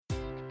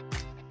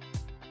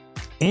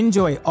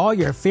Enjoy all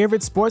your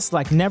favorite sports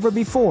like never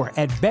before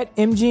at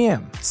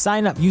BetMGM.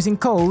 Sign up using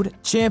code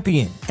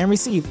CHAMPION and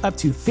receive up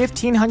to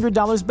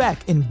 $1,500 back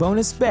in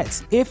bonus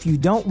bets if you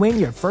don't win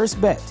your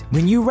first bet.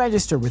 When you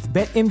register with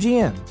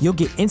BetMGM, you'll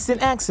get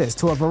instant access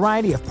to a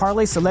variety of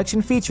parlay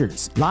selection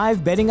features,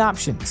 live betting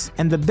options,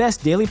 and the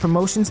best daily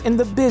promotions in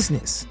the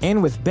business.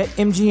 And with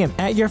BetMGM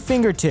at your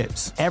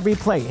fingertips, every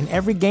play and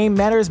every game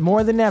matters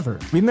more than ever.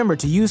 Remember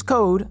to use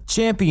code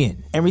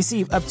CHAMPION and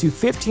receive up to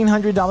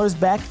 $1,500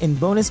 back in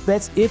bonus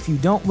bets if you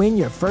don't win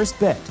your first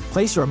bet.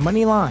 Place your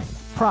money line,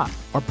 prop,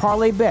 or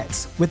parlay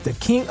bets with the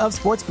king of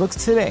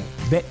sportsbooks today.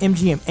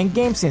 BetMGM and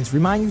GameSense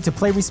remind you to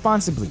play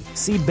responsibly.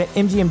 See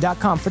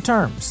BetMGM.com for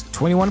terms.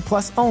 21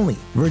 plus only.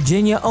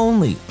 Virginia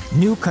only.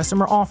 New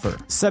customer offer.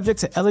 Subject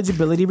to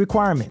eligibility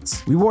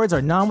requirements. Rewards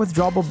are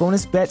non-withdrawable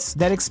bonus bets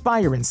that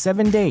expire in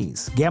 7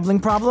 days. Gambling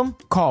problem?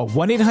 Call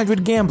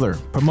 1-800-GAMBLER.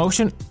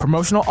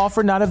 Promotional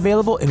offer not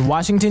available in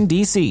Washington,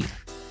 D.C.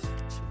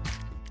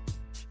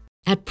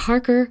 At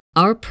Parker,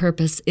 our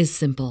purpose is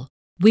simple.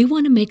 We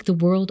want to make the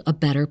world a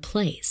better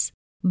place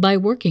by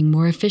working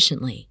more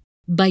efficiently,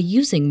 by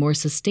using more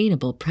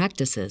sustainable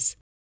practices,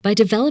 by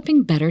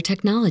developing better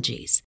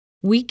technologies.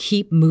 We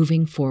keep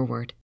moving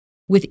forward.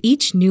 With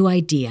each new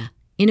idea,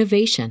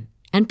 innovation,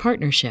 and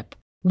partnership,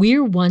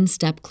 we're one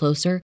step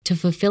closer to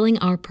fulfilling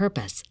our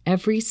purpose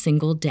every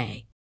single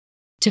day.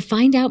 To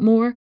find out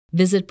more,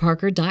 visit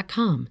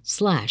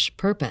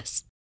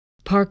parker.com/purpose.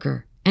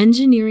 Parker,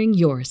 engineering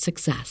your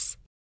success.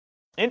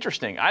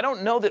 Interesting. I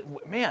don't know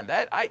that, man,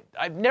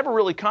 I've never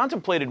really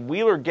contemplated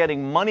Wheeler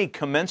getting money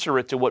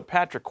commensurate to what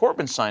Patrick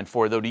Corbin signed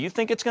for, though. Do you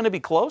think it's going to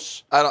be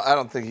close? I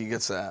don't think he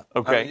gets that.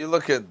 Okay. I mean, you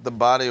look at the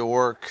body of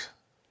work,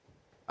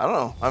 I don't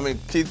know. I mean,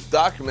 Keith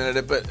documented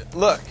it, but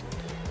look,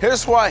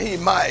 here's why he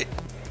might.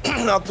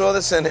 I'll throw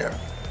this in here.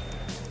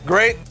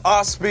 Great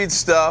off-speed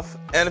stuff,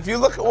 and if you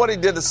look at what he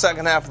did the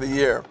second half of the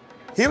year,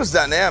 he was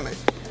dynamic.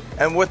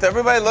 And with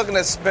everybody looking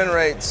at spin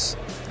rates,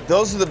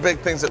 those are the big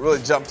things that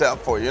really jumped out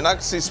for you. You're not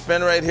going to see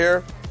spin rate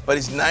here, but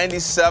he's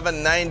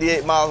 97,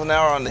 98 miles an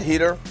hour on the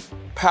heater.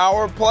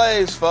 Power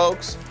plays,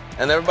 folks,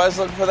 and everybody's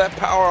looking for that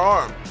power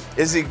arm.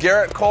 Is he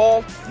Garrett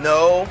Cole?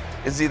 No.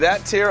 Is he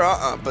that tier?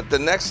 But the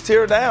next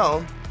tier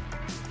down,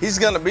 he's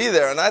going to be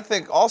there. And I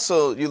think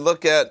also you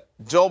look at,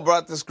 Joel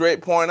brought this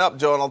great point up,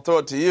 Joe, and I'll throw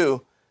it to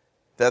you,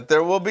 that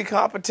there will be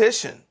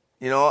competition.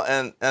 You know,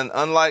 and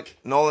unlike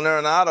Nolan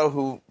Arenado,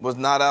 who was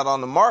not out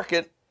on the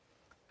market,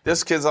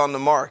 this kid's on the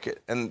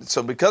market. And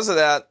so because of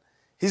that,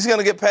 he's going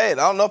to get paid.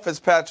 I don't know if it's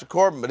Patrick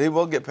Corbin, but he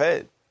will get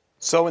paid.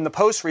 So in the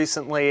Post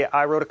recently,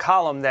 I wrote a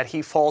column that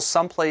he falls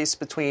someplace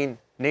between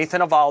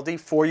Nathan Eovaldi,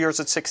 4 years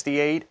at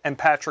 68, and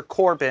Patrick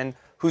Corbin,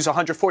 who's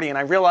 140. And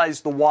I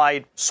realized the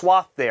wide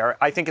swath there.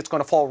 I think it's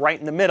going to fall right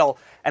in the middle.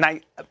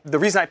 And the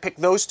reason I picked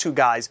those two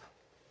guys,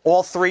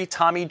 all three,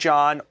 Tommy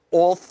John,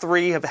 all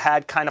three have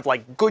had kind of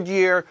like good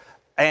year,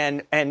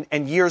 and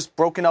years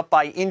broken up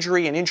by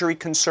injury and injury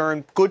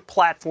concern, good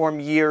platform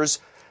years,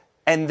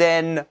 and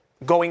then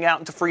going out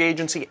into free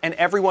agency, and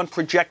everyone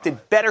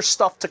projected better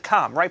stuff to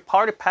come, right?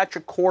 Part of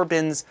Patrick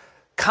Corbin's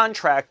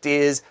contract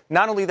is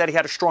not only that he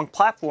had a strong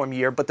platform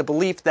year, but the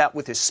belief that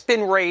with his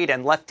spin rate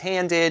and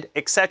left-handed,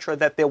 etc.,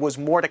 that there was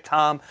more to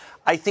come.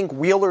 I think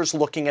Wheeler's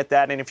looking at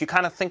that, and if you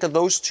kind of think of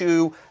those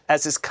two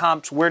as his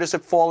comps, where does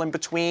it fall in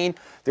between?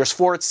 There's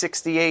 4 at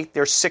 68,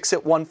 there's 6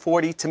 at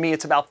 140. To me,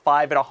 it's about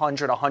 5 at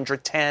 100,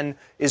 110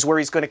 is where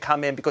he's going to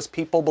come in because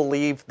people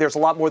believe there's a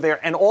lot more there,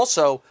 and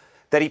also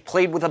that he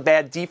played with a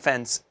bad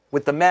defense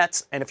with the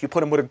Mets, and if you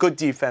put him with a good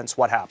defense,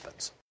 what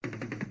happens?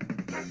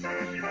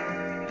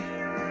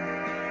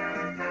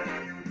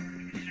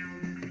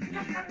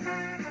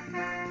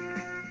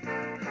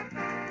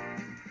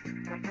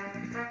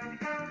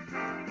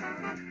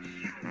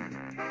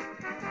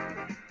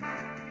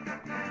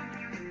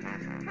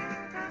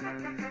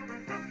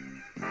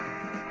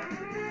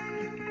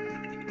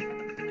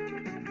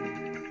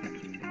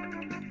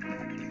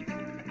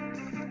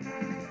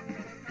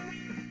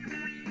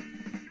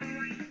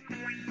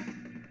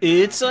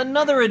 It's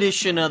another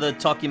edition of the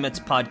Talking Mets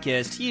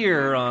podcast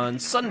here on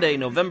Sunday,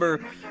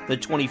 November the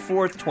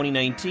 24th,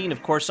 2019.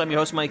 Of course, I'm your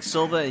host, Mike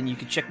Silva, and you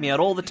can check me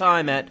out all the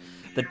time at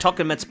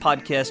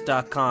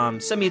thetalkingmetspodcast.com.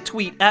 Send me a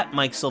tweet at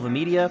Mike Silva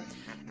Media,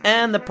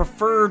 and the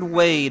preferred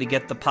way to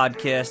get the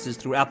podcast is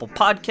through Apple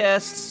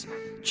Podcasts.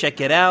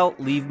 Check it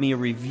out. Leave me a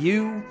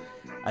review.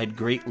 I'd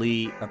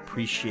greatly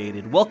appreciate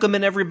it. Welcome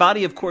in,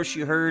 everybody. Of course,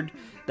 you heard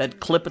that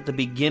clip at the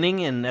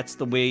beginning, and that's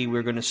the way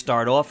we're going to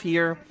start off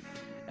here.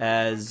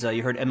 As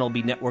you heard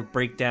MLB Network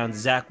break down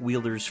Zach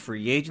Wheeler's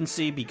free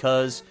agency,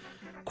 because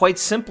quite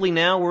simply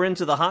now we're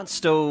into the hot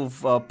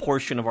stove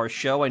portion of our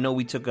show. I know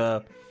we took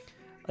a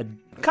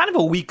kind of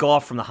a week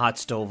off from the hot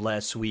stove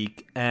last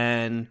week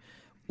and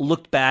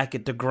looked back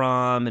at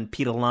DeGrom and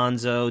Pete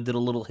Alonso, did a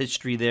little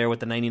history there with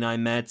the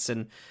 99 Mets,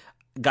 and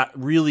got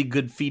really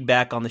good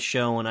feedback on the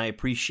show, and I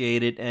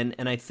appreciate it. And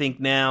I think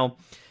now,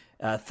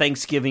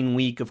 Thanksgiving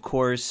week, of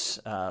course,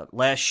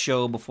 last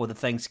show before the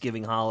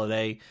Thanksgiving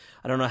holiday,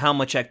 I don't know how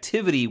much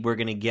activity we're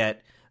going to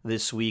get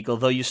this week,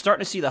 although you're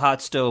starting to see the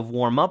hot stove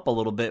warm up a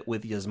little bit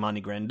with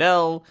Yasmani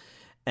Grandal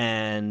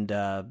and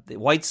the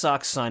White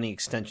Sox signing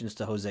extensions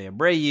to Jose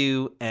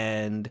Abreu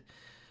and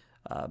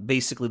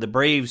basically the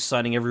Braves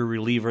signing every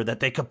reliever that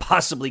they could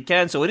possibly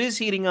can. So it is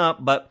heating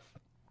up, but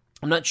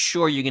I'm not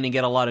sure you're going to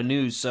get a lot of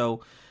news.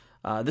 So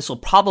this will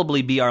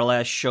probably be our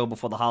last show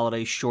before the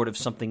holidays, short of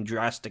something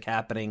drastic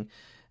happening,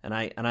 and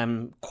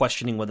I'm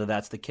questioning whether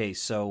that's the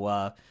case.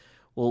 So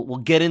we'll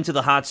get into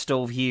the hot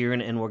stove here,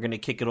 and we're going to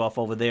kick it off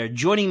over there.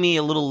 Joining me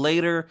a little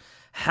later,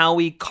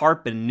 Howie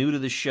Carpin, new to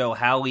the show.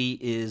 Howie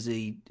is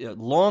a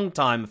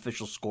longtime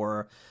official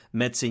scorer,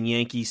 Mets and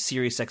Yankees,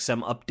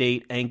 SiriusXM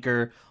update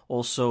anchor,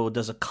 also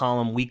does a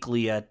column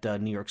weekly at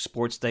New York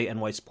Sports Day,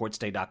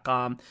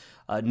 nysportsday.com.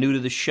 New to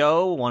the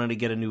show, wanted to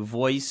get a new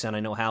voice, and I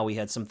know Howie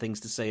had some things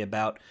to say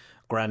about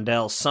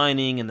Grandal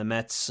signing and the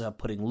Mets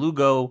putting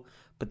Lugo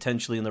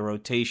potentially in the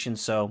rotation,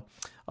 so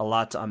a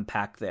lot to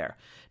unpack there.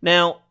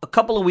 Now, a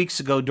couple of weeks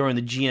ago during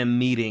the GM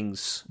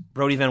meetings,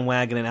 Brodie Van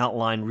Wagenen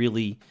outlined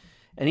really,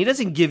 and he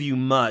doesn't give you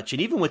much,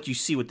 and even what you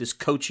see with this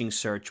coaching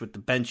search with the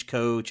bench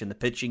coach and the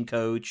pitching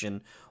coach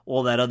and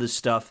all that other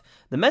stuff,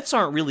 the Mets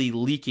aren't really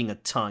leaking a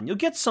ton. You'll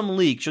get some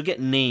leaks, you'll get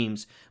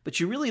names, but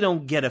you really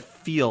don't get a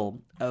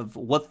feel of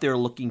what they're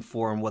looking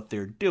for and what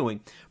they're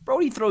doing.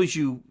 Brodie throws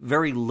you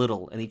very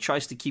little, and he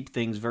tries to keep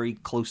things very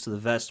close to the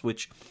vest,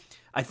 which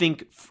I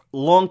think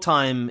long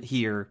time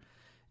here,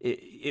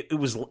 it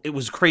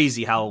was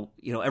crazy how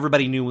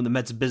everybody knew in the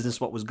Mets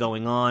business what was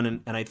going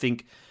on, and I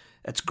think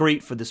that's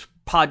great for this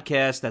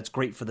podcast. That's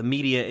great for the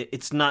media.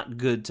 It's not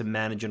good to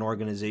manage an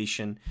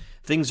organization.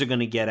 Things are going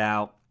to get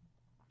out,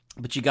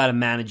 but you got to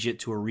manage it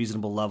to a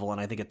reasonable level,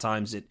 and I think at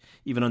times it,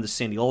 even under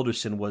Sandy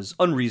Alderson, was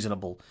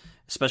unreasonable,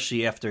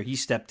 especially after he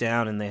stepped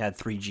down and they had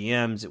 3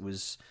 GMs. It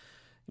was,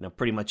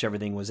 pretty much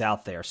everything was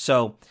out there.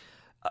 So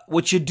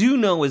what you do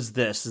know is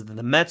this, is that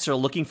the Mets are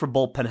looking for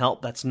bullpen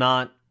help. That's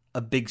not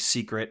a big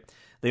secret.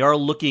 They are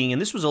looking,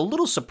 and this was a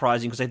little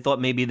surprising because I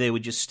thought maybe they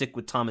would just stick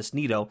with Thomas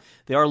Nido.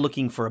 They are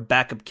looking for a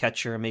backup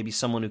catcher, maybe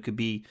someone who could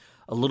be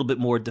a little bit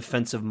more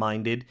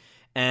defensive-minded.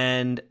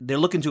 And they're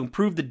looking to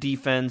improve the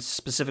defense,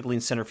 specifically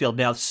in center field.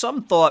 Now,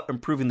 some thought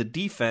improving the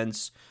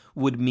defense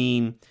would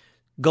mean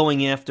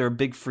going after a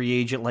big free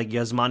agent like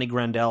Yasmani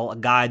Grandal, a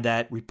guy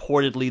that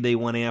reportedly they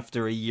went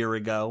after a year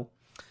ago.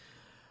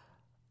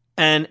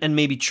 And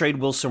maybe trade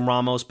Wilson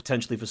Ramos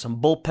potentially for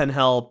some bullpen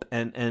help,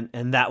 and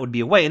that would be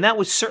a way. And that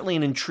was certainly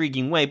an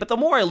intriguing way. But the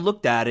more I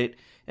looked at it,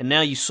 and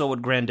now you saw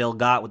what Grandal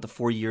got with the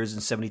 4 years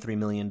and $73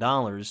 million,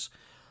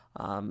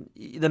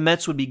 the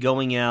Mets would be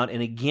going out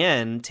and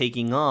again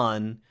taking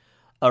on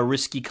a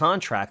risky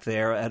contract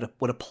there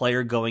with a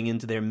player going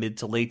into their mid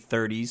to late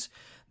 30s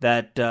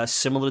that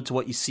similar to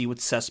what you see with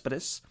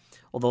Cespedes,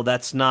 although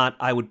that's not,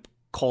 I would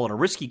call it a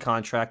risky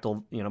contract,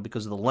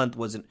 because the length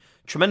wasn't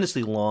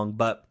tremendously long,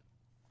 but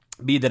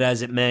be that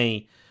as it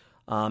may,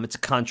 it's a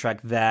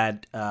contract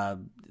that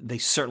they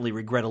certainly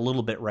regret a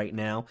little bit right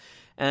now.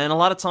 And a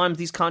lot of times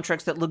these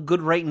contracts that look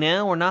good right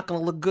now are not going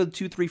to look good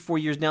 2, 3, 4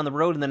 years down the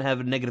road and then have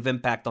a negative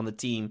impact on the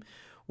team.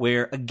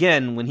 Where,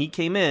 again, when he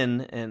came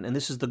in, and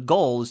this is the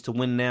goal, is to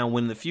win now,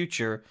 win in the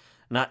future.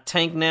 Not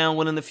tank now,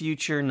 win in the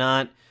future,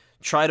 not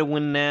try to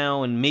win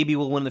now and maybe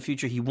we'll win in the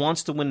future. He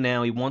wants to win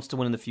now, he wants to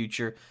win in the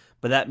future,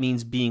 but that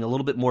means being a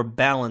little bit more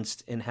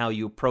balanced in how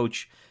you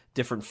approach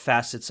different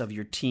facets of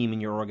your team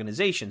and your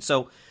organization.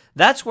 So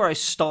that's where I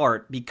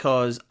start,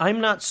 because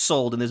I'm not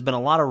sold, and there's been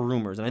a lot of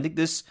rumors, and I think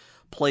this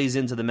plays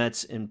into the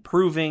Mets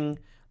improving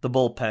the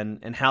bullpen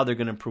and how they're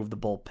going to improve the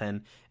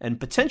bullpen, and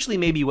potentially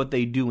maybe what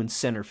they do in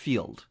center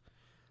field.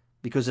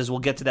 Because as we'll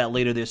get to that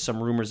later, there's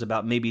some rumors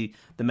about maybe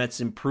the Mets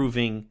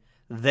improving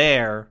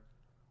there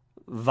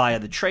via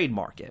the trade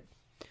market.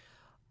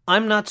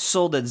 I'm not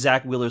sold that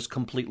Zach Wheeler's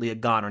completely a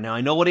goner. Now,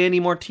 I know what Andy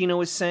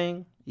Martino is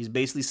saying. He's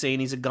basically saying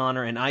he's a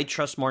goner, and I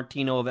trust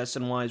Martino of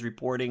SNY's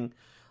reporting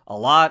a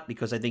lot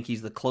because I think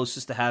he's the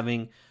closest to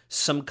having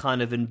some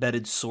kind of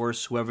embedded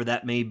source, whoever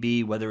that may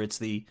be, whether it's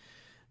the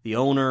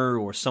owner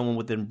or someone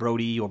within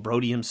Brodie or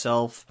Brodie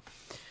himself,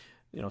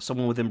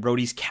 someone within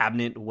Brodie's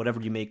cabinet,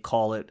 whatever you may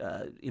call it.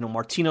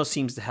 Martino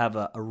seems to have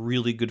a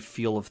really good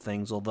feel of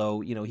things,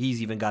 although,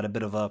 he's even got a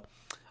bit of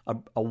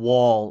a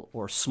wall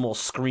or small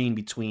screen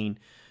between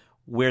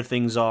where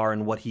things are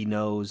and what he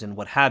knows and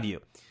what have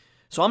you.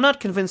 So I'm not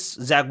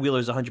convinced Zach Wheeler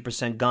is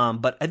 100% gone,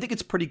 but I think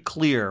it's pretty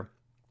clear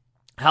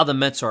how the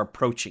Mets are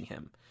approaching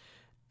him.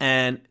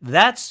 And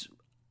that's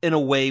in a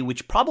way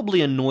which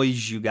probably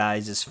annoys you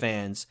guys as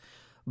fans,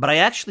 but I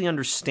actually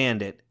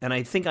understand it. And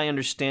I think I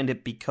understand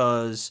it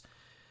because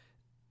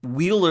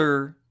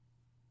Wheeler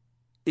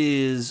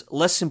is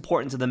less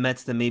important to the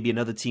Mets than maybe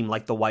another team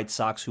like the White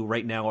Sox, who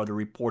right now are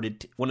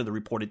one of the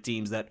reported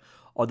teams that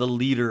are the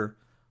leader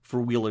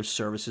for Wheeler's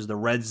services. The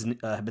Reds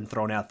have been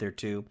thrown out there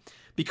too,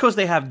 because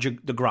they have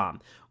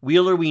DeGrom.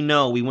 Wheeler, we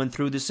know, we went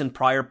through this in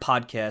prior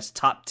podcasts,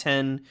 top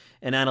 10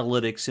 in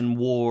analytics in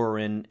WAR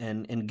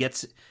and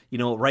gets,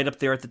 right up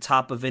there at the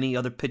top of any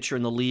other pitcher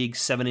in the league,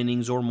 7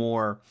 innings or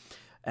more.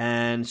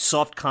 And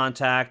soft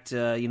contact,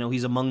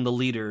 he's among the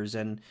leaders.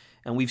 And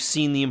And we've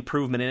seen the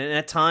improvement. And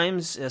at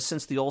times,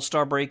 since the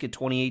All-Star break in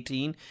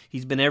 2018,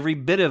 he's been every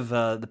bit of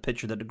the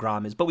pitcher that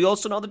DeGrom is. But we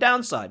also know the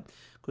downside,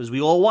 because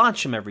we all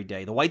watch him every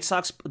day. The White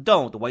Sox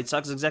don't. The White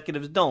Sox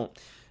executives don't.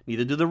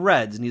 Neither do the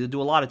Reds. Neither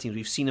do a lot of teams.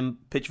 We've seen him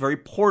pitch very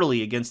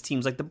poorly against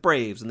teams like the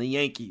Braves and the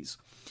Yankees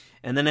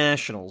and the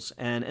Nationals,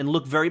 and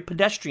look very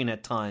pedestrian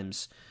at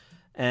times.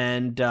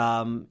 And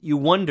you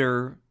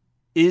wonder,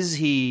 is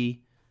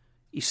he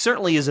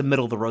certainly is a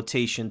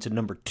middle-of-the-rotation to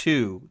number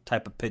 2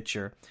 type of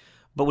pitcher,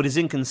 but with his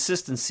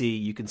inconsistency,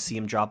 you can see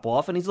him drop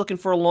off, and he's looking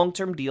for a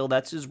long-term deal.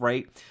 That's his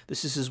right.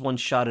 This is his one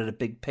shot at a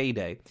big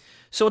payday.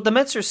 So what the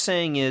Mets are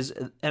saying is,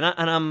 and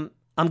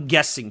I'm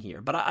guessing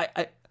here, but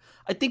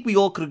I think we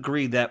all could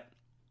agree that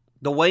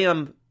the way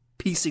I'm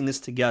piecing this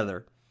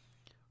together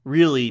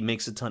really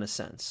makes a ton of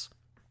sense.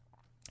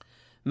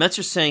 Mets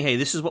are saying, hey,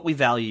 this is what we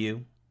value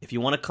you. If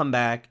you want to come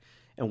back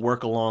and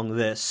work along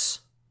this,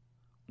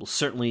 we'll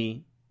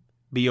certainly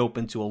be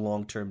open to a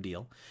long-term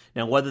deal.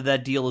 Now, whether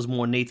that deal is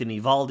more Nathan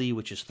Eovaldi,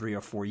 which is 3 or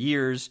 4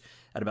 years,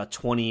 at about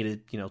 20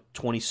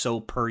 so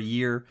per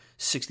year,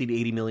 $60 to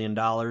 $80 million,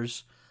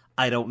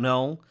 I don't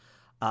know.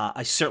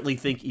 I certainly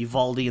think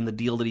Eovaldi and the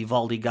deal that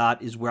Eovaldi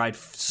got is where I'd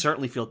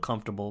certainly feel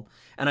comfortable.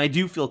 And I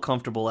do feel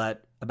comfortable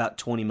at about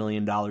 $20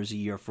 million a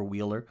year for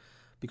Wheeler,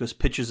 because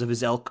pitchers of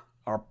his ilk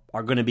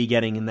are going to be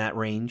getting in that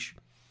range.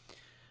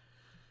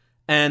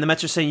 And the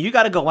Mets are saying, you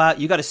got to go out,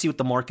 you got to see what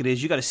the market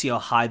is, you got to see how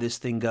high this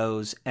thing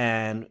goes,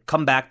 and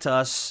come back to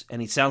us.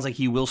 And it sounds like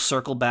he will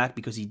circle back,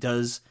 because he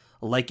does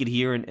like it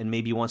here and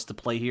maybe wants to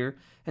play here,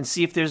 and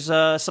see if there's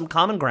some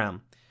common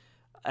ground.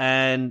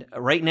 And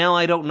right now,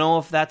 I don't know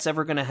if that's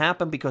ever going to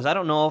happen, because I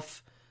don't know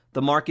if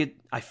the market,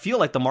 I feel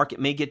like the market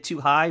may get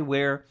too high,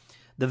 where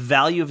the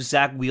value of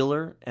Zach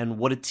Wheeler and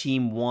what a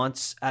team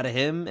wants out of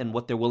him and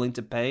what they're willing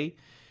to pay,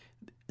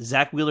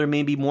 Zach Wheeler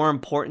may be more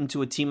important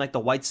to a team like the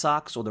White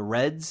Sox or the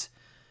Reds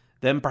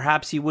than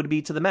perhaps he would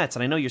be to the Mets.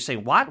 And I know you're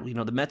saying, what?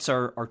 The Mets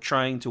are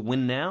trying to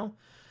win now?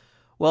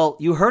 Well,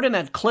 you heard in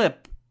that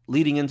clip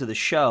leading into the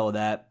show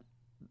that,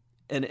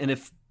 and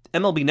if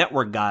MLB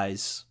Network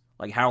guys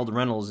like Harold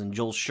Reynolds and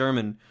Joel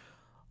Sherman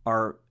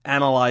are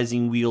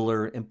analyzing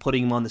Wheeler and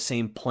putting him on the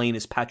same plane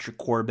as Patrick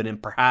Corbin,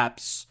 and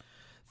perhaps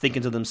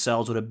thinking to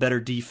themselves, with a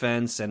better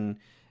defense and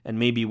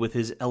maybe with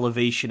his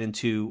elevation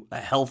into a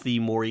healthy,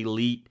 more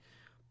elite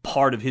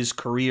part of his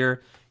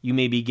career, you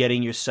may be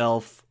getting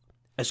yourself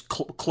as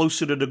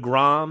closer to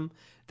DeGrom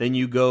than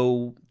you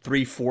go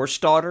 3-4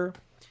 starter.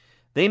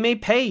 They may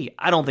pay.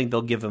 I don't think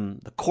they'll give him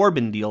the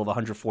Corbin deal of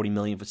 $140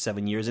 million for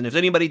 7 years. And if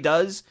anybody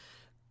does,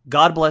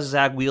 God bless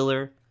Zach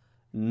Wheeler.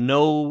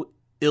 No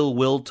ill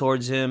will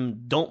towards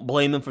him. Don't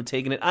blame him for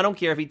taking it. I don't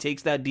care if he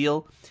takes that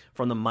deal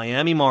from the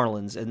Miami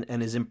Marlins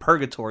and is in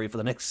purgatory for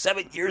the next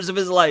 7 years of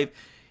his life.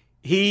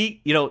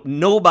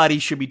 Nobody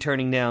should be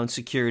turning down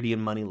security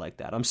and money like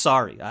that. I'm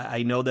sorry.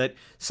 I know that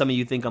some of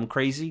you think I'm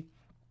crazy,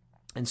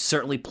 and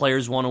certainly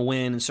players want to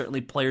win, and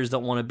certainly players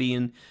don't want to be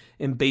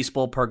in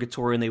baseball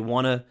purgatory, and they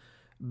want to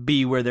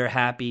be where they're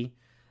happy.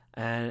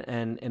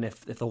 And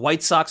if the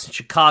White Sox in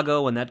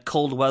Chicago and that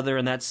cold weather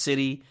in that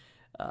city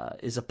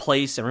is a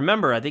place, and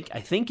remember, I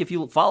think if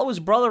you follow his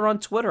brother on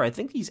Twitter, I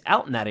think he's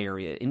out in that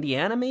area,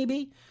 Indiana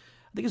maybe.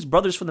 I think his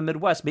brother's from the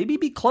Midwest. Maybe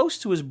be close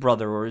to his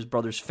brother or his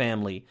brother's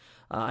family.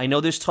 I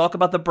know there's talk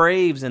about the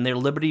Braves and their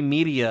Liberty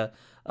Media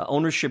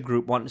ownership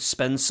group wanting to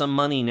spend some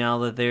money now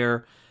that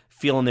they're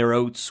feeling their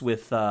oats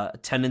with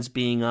attendance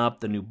being up,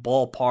 the new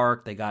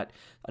ballpark. They got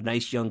a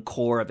nice young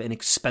core of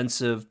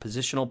inexpensive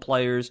positional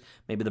players,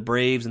 maybe the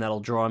Braves, and that'll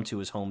draw him to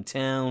his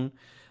hometown.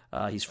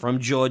 He's from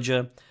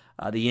Georgia.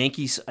 The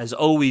Yankees, as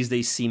always,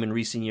 they seem in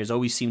recent years,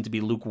 always seem to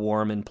be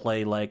lukewarm and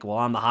play like, well,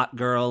 I'm the hot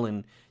girl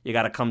and you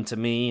got to come to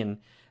me. And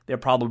they're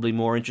probably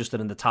more interested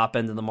in the top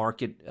end of the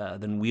market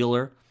than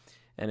Wheeler.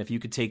 And if you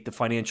could take the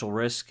financial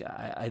risk,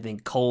 I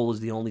think Cole is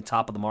the only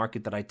top of the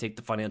market that I take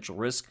the financial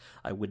risk.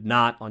 I would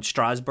not on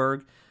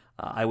Strasburg.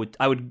 I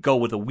would go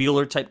with a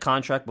Wheeler type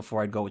contract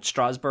before I'd go with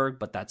Strasburg,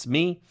 but that's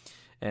me.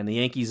 And the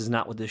Yankees is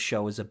not what this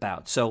show is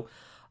about. So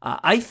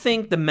I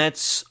think the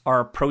Mets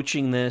are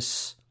approaching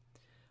this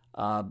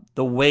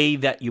the way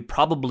that you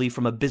probably,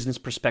 from a business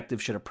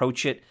perspective, should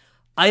approach it.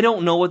 I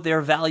don't know what their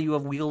value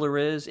of Wheeler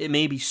is. It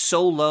may be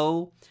so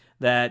low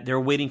that they're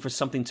waiting for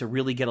something to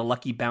really get a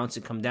lucky bounce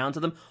and come down to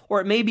them.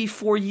 Or it may be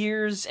 4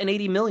 years and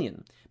 $80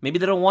 million. Maybe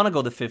they don't want to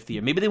go the fifth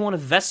year. Maybe they want to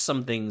vest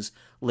some things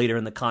later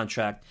in the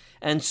contract.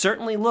 And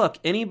certainly, look,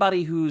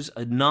 anybody who's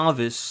a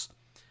novice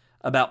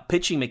about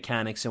pitching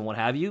mechanics and what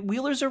have you,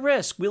 Wheeler's a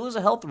risk. Wheeler's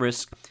a health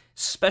risk,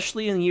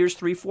 especially in years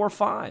 3, 4,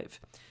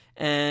 5.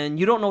 And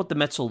you don't know what the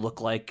Mets will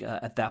look like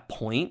at that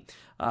point.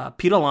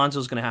 Pete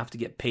Alonso's going to have to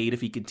get paid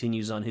if he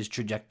continues on his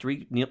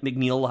trajectory.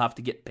 McNeil will have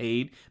to get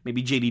paid.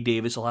 Maybe J.D.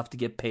 Davis will have to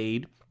get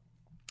paid.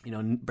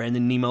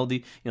 Brandon Nimmo,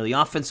 the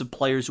offensive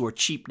players who are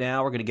cheap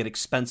now are going to get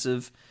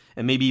expensive,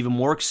 and maybe even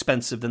more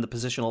expensive than the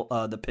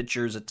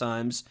pitchers at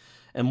times,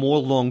 and more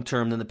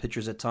long-term than the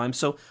pitchers at times.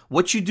 So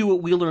what you do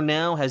at Wheeler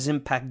now has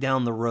impact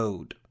down the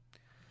road.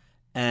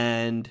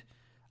 And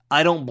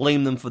I don't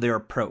blame them for their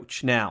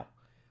approach. Now,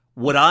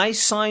 would I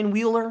sign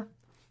Wheeler?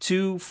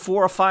 to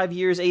 4 or 5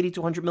 years, 80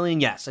 to 100 million?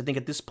 Yes, I think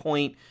at this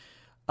point,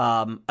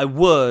 I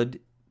would,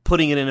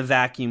 putting it in a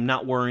vacuum,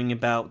 not worrying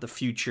about the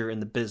future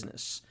and the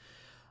business.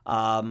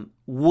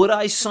 Would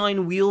I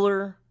sign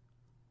Wheeler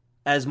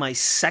as my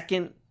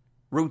second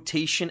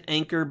rotation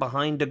anchor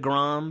behind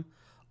DeGrom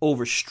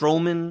over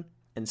Stroman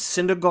and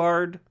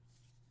Syndergaard?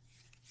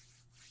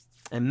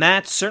 And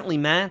Matz, certainly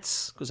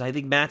Matz, because I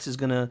think Matz is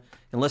going to,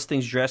 unless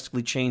things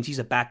drastically change, he's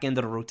a back end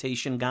of the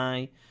rotation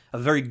guy, a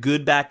very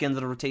good back end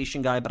of the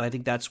rotation guy, but I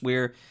think that's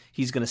where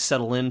he's going to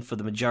settle in for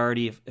the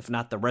majority, if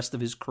not the rest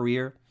of his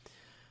career,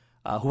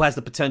 who has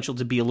the potential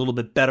to be a little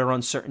bit better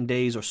on certain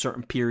days or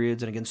certain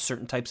periods and against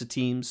certain types of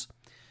teams.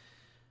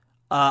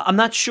 I'm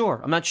not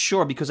sure. I'm not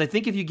sure, because I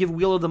think if you give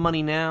Wheeler the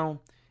money now,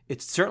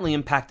 it's certainly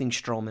impacting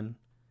Stroman,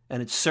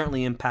 and it's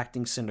certainly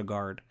impacting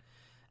Syndergaard.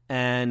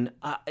 And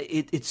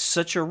it's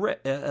such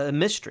a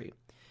mystery.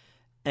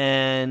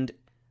 And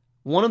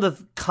one of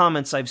the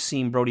comments I've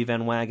seen Brodie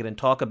Van Wagenen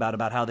talk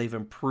about how they've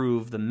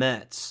improved the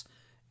Mets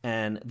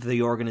and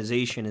the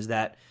organization is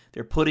that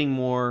they're putting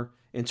more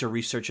into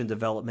research and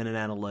development and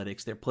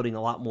analytics. They're putting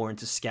a lot more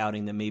into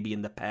scouting than maybe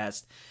in the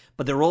past.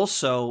 But they're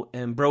also,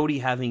 and Brodie,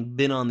 having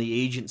been on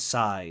the agent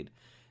side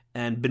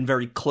and been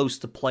very close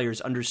to players,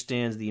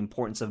 understands the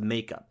importance of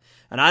makeup.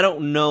 And I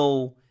don't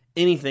know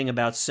anything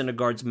about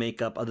Syndergaard's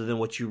makeup other than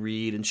what you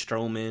read in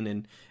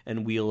Stroman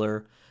and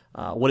Wheeler.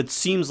 What it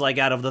seems like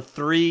out of the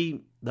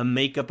three, the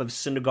makeup of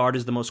Syndergaard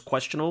is the most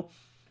questionable.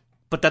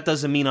 But that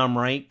doesn't mean I'm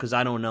right, because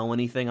I don't know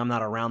anything. I'm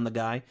not around the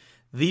guy.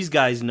 These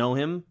guys know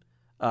him.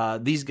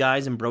 These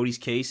guys, in Brodie's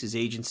case, his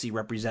agency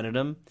represented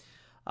him.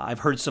 I've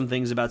heard some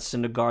things about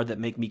Syndergaard that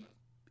make me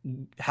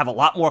have a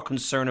lot more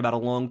concern about a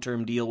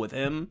long-term deal with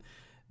him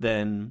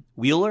than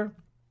Wheeler.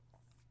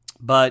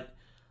 But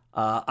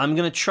I'm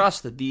going to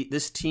trust that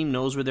this team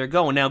knows where they're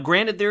going. Now,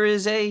 granted, there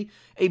is a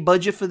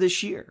budget for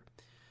this year.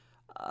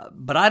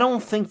 But I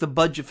don't think the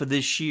budget for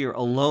this year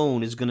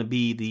alone is going to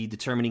be the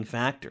determining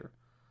factor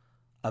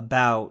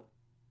about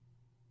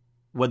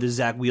whether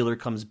Zach Wheeler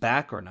comes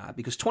back or not.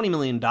 Because $20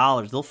 million,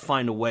 they'll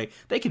find a way.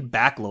 They could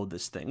backload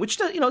this thing, which,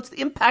 it's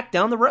the impact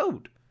down the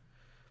road.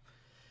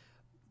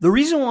 The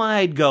reason why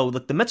I'd go,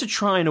 look, the Mets are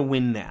trying to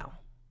win now.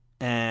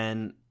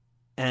 And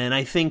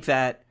I think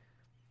that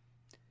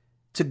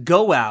to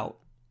go out,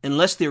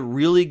 unless they're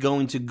really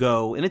going to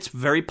go, and it's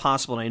very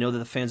possible, and I know that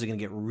the fans are going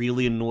to get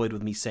really annoyed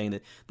with me saying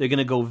that, they're going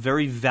to go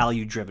very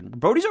value-driven.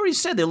 Brodie's already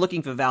said they're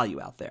looking for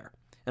value out there.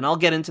 And I'll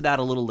get into that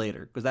a little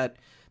later, because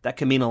that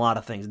can mean a lot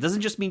of things. It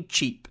doesn't just mean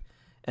cheap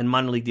and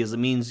minor league deals. It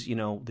means,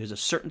 there's a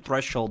certain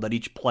threshold that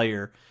each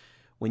player,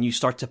 when you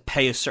start to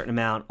pay a certain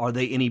amount, are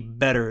they any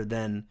better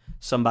than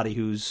somebody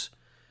who's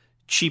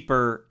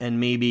cheaper and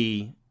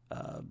maybe,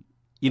 a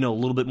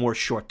little bit more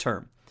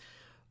short-term.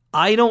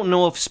 I don't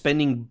know if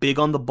spending big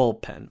on the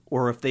bullpen,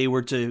 or if they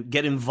were to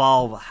get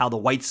involved how the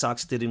White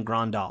Sox did in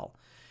Grandal,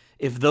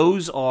 if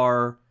those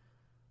are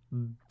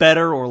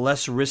better or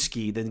less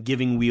risky than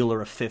giving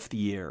Wheeler a fifth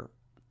year.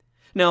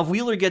 Now, if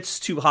Wheeler gets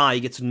too high, he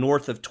gets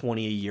north of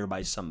 20 a year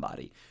by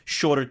somebody.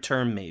 Shorter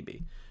term,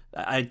 maybe.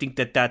 I think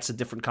that's a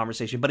different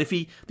conversation. But if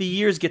the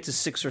years get to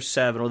 6 or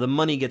 7, or the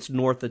money gets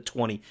north of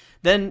 20,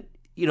 then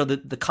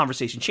the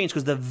conversation changes,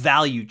 because the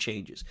value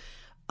changes.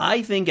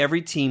 I think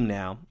every team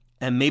now,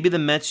 and maybe the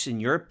Mets, in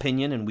your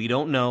opinion, and we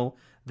don't know,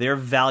 their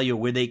value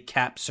where they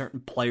cap certain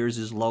players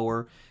is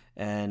lower,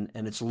 and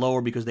it's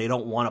lower because they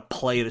don't want to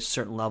play at a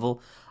certain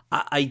level.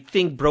 I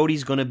think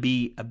Brodie's going to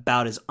be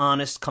about as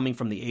honest coming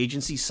from the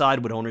agency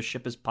side with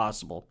ownership as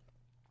possible,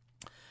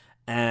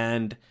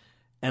 and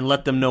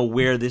let them know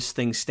where this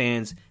thing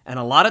stands. And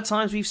a lot of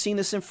times we've seen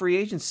this in free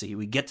agency.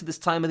 We get to this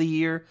time of the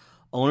year,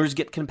 owners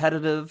get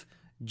competitive,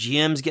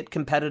 GMs get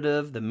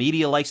competitive, the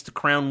media likes to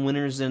crown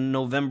winners in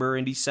November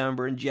and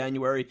December and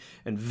January,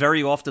 and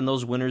very often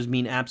those winners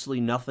mean absolutely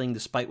nothing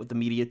despite what the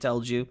media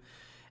tells you.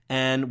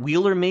 And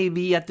Wheeler may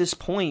be at this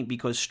point,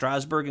 because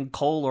Strasburg and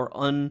Cole are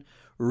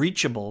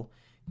unreachable,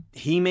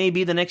 he may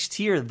be the next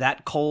tier,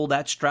 that Cole,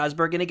 that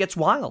Strasburg, and it gets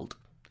wild.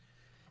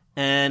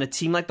 And a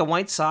team like the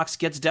White Sox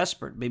gets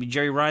desperate. Maybe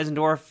Jerry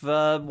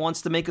Reisendorf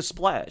wants to make a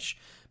splash.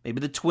 Maybe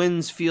the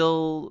Twins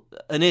feel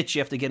an itch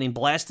after getting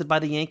blasted by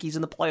the Yankees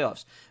in the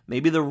playoffs.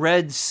 Maybe the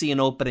Reds see an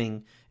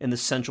opening in the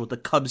Central with the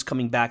Cubs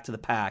coming back to the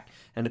pack,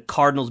 and the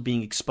Cardinals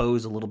being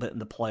exposed a little bit in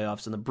the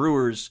playoffs, and the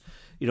Brewers,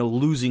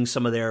 losing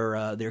some of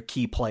their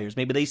key players.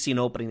 Maybe they see an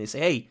opening. They say,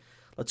 "Hey,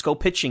 let's go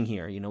pitching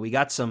here. We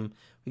got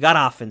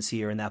offense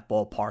here in that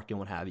ballpark and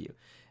what have you."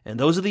 And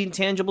those are the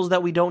intangibles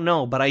that we don't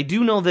know. But I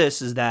do know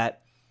this, is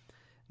that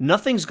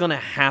nothing's going to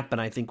happen,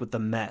 I think, with the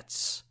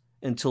Mets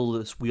until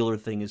this Wheeler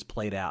thing is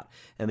played out.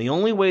 And the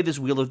only way this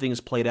Wheeler thing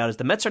is played out is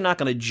the Mets are not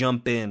going to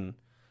jump in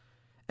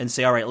and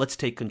say, all right, let's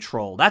take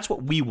control. That's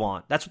what we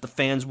want. That's what the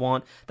fans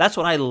want. That's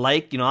what I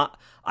like.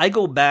 I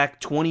go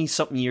back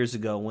 20-something years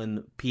ago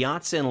when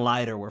Piazza and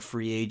Leiter were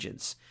free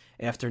agents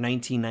after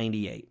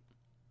 1998.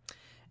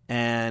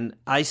 And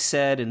I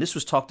said, and this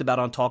was talked about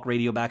on talk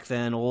radio back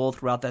then, all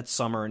throughout that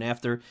summer, and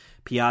after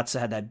Piazza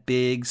had that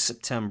big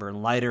September,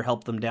 and Leiter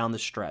helped them down the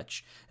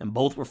stretch, and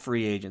both were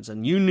free agents,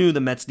 and you knew the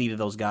Mets needed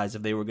those guys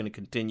if they were going to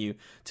continue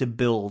to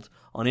build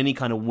on any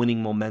kind of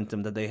winning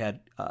momentum that they had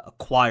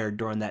acquired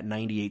during that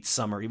 98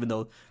 summer, even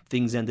though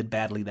things ended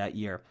badly that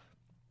year.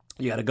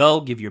 You got to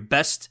go, give your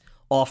best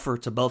offer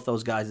to both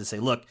those guys and say,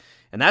 look,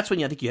 and that's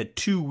when I think you had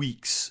 2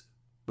 weeks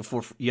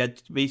before you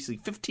had basically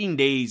 15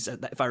 days,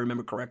 if I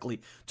remember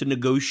correctly, to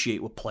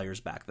negotiate with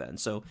players back then.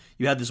 So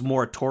you had this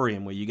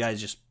moratorium where you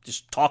guys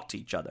just talk to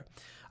each other.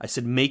 I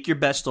said, make your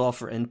best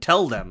offer and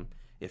tell them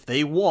if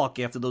they walk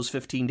after those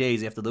 15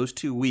 days, after those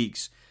 2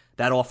 weeks,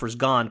 that offer's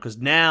gone, because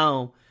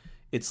now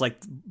it's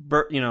like,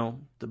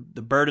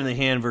 the bird in the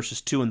hand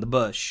versus two in the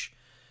bush.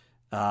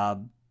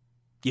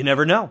 You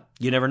never know.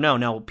 You never know.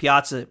 Now,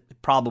 Piazza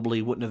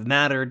probably wouldn't have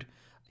mattered.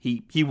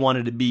 He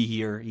wanted to be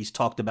here. He's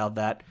talked about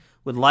that.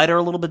 With Leiter,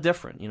 a little bit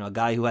different. A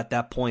guy who at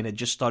that point had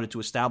just started to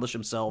establish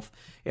himself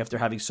after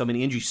having so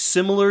many injuries,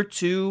 similar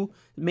to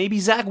maybe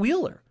Zach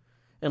Wheeler.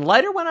 And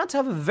Leiter went on to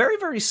have a very,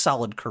 very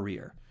solid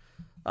career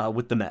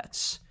with the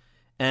Mets.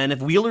 And if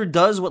Wheeler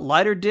does what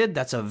Leiter did,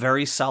 that's a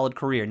very solid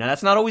career. Now,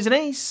 that's not always an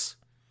ace,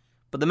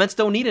 but the Mets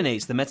don't need an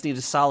ace. The Mets need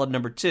a solid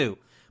number 2.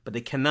 But they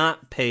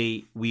cannot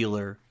pay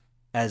Wheeler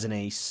as an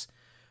ace.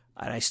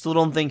 And I still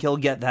don't think he'll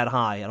get that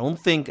high. I don't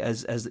think,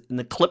 as in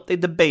the clip they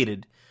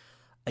debated,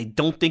 I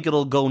don't think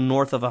it'll go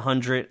north of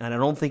 100, and I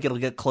don't think it'll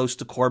get close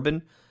to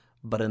Corbin.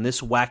 But in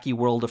this wacky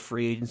world of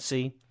free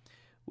agency,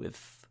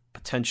 with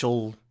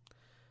potential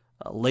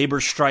labor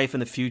strife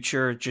in the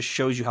future, it just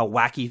shows you how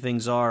wacky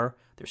things are.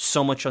 There's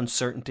so much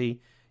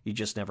uncertainty, you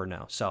just never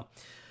know. So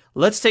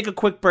let's take a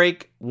quick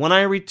break. When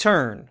I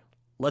return,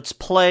 let's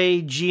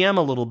play GM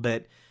a little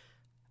bit.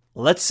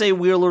 Let's say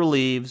Wheeler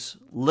leaves.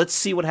 Let's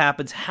see what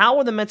happens. How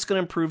are the Mets going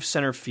to improve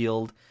center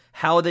field?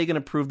 How are they going to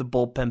improve the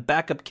bullpen?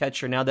 Backup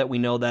catcher, now that we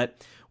know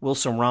that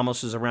Wilson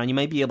Ramos is around, you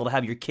might be able to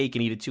have your cake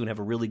and eat it too and have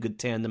a really good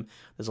tandem.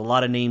 There's a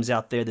lot of names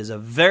out there. There's a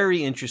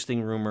very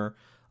interesting rumor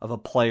of a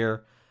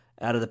player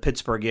out of the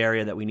Pittsburgh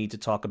area that we need to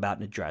talk about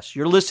and address.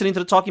 You're listening to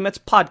the Talking Mets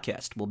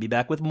podcast. We'll be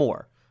back with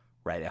more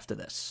right after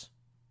this.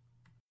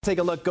 Take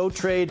a look. Go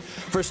trade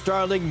for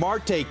Starling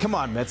Marte. Come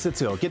on, Mets.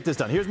 Let's go. Get this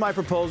done. Here's my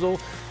proposal.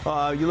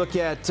 You look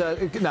at,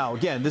 now,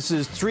 again, this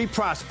is 3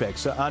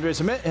 prospects. Andres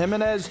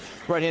Jimenez,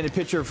 right-handed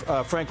pitcher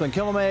Franklin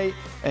Kilome,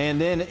 and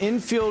then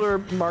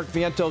infielder Mark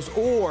Vientos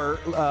or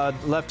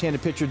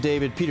left-handed pitcher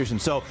David Peterson.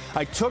 So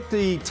I took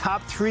the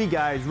top 3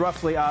 guys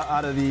roughly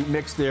out of the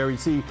mix there. You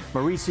see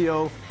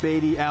Mauricio,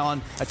 Beatty,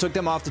 Allen. I took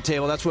them off the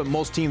table. That's what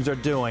most teams are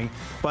doing.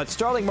 But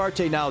Starling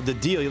Marte, now, the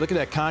deal, you look at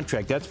that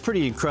contract, that's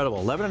pretty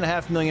incredible.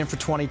 $11.5 million for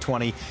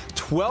 2020,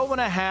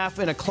 $12.5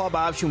 in a club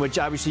option, which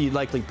obviously you'd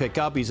likely pick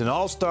up. He's an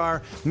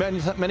all-star,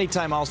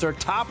 many-time all-star,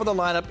 top of the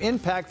lineup,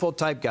 impactful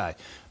type guy.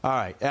 All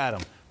right,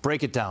 Adam,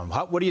 break it down.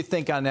 What do you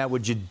think on that?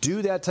 Would you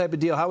do that type of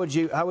deal? How would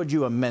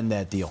you amend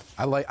that deal?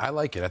 I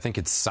like it. I think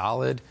it's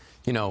solid.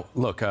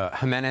 Look,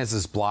 Jimenez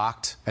is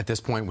blocked at this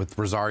point with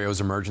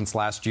Rosario's emergence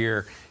last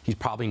year. He's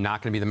probably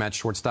not going to be the Mets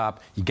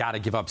shortstop. You got to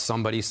give up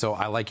somebody, so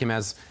I like him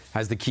as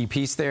the key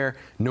piece there.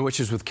 No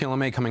issues with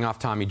Kilome coming off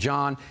Tommy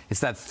John. It's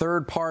that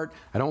third part.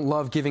 I don't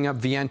love giving up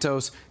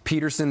Vientos.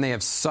 Peterson, they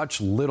have such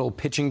little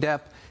pitching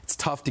depth. It's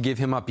tough to give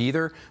him up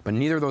either, but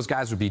neither of those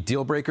guys would be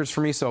deal breakers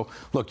for me. So,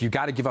 look, you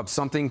got to give up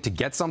something to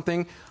get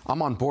something.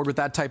 I'm on board with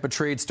that type of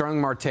trade.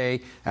 Starling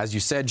Marte, as you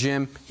said,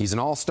 Jim, he's an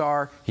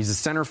all-star. He's a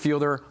center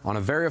fielder on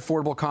a very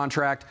affordable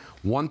contract.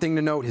 One thing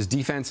to note, his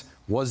defense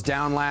was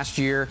down last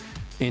year.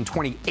 In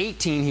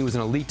 2018, he was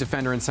an elite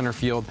defender in center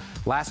field.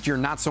 Last year,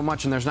 not so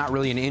much, and there's not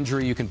really an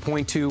injury you can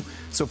point to.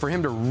 So for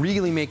him to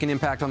really make an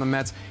impact on the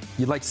Mets,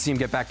 you'd like to see him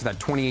get back to that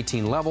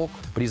 2018 level,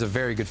 but he's a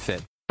very good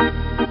fit.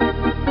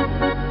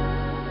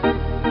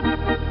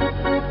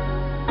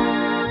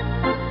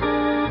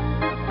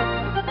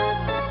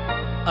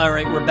 All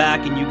right, we're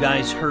back, and you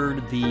guys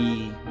heard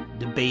the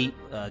debate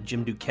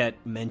Jim Duquette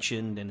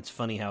mentioned, and it's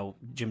funny how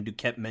Jim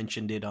Duquette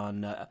mentioned it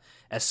on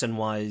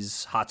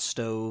SNY's Hot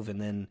Stove,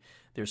 and then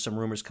there's some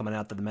rumors coming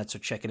out that the Mets are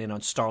checking in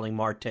on Starling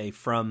Marte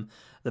from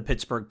the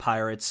Pittsburgh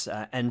Pirates.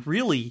 And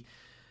really,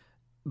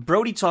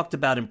 Brody talked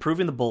about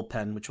improving the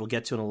bullpen, which we'll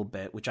get to in a little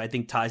bit, which I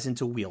think ties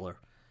into Wheeler,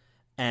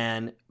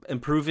 and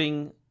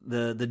improving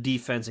the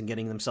defense and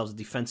getting themselves a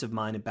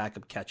defensive-minded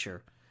backup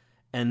catcher.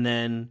 And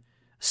then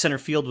center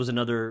field was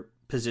another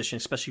position,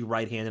 especially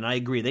right-handed. And I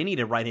agree, they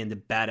need a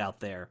right-handed bat out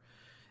there,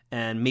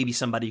 and maybe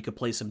somebody who could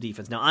play some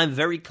defense. Now, I'm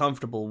very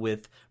comfortable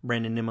with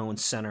Brandon Nimmo in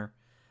center.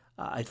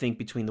 I think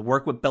between the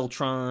work with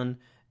Beltran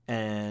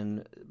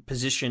and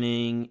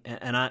positioning,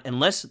 and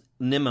unless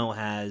Nimmo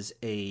has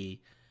a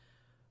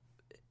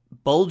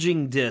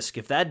bulging disc,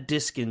 if that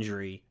disc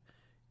injury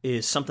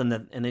is something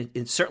that, and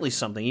it's certainly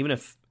something, even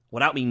if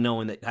without me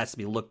knowing that it has to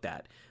be looked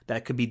at,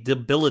 that could be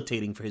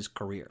debilitating for his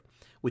career,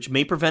 which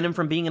may prevent him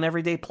from being an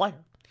everyday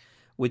player,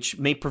 which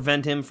may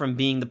prevent him from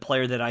being the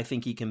player that I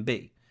think he can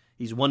be.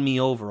 He's won me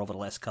over the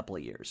last couple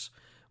of years.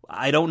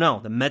 I don't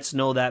know. The Mets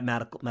know that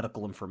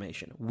medical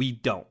information. We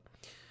don't.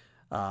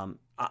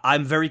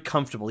 I'm very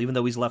comfortable, even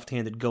though he's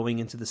left-handed, going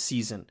into the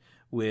season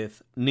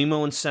with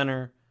Nimmo in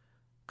center,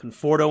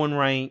 Conforto in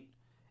right,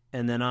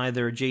 and then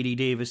either J.D.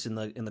 Davis in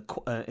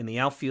the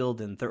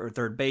outfield and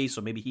third base,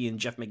 or maybe he and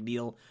Jeff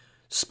McNeil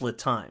split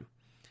time.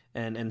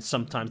 And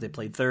sometimes they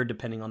play third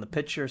depending on the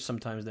pitcher.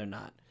 Sometimes they're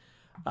not.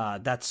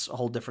 That's a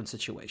whole different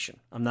situation.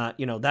 I'm not,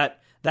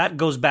 that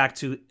goes back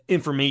to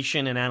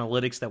information and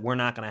analytics that we're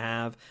not going to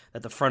have,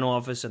 that the front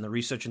office and the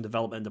research and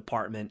development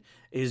department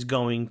is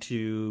going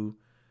to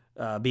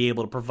be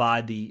able to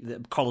provide the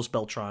Carlos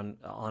Beltran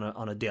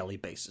on a daily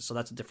basis. So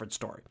that's a different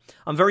story.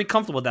 I'm very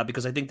comfortable with that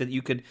because I think that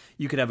you could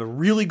have a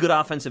really good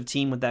offensive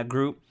team with that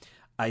group.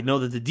 I know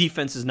that the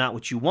defense is not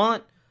what you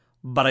want,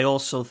 but I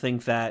also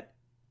think that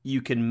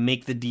you can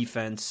make the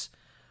defense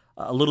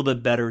a little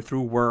bit better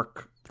through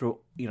work, through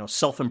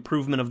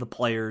self-improvement of the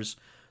players,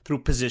 through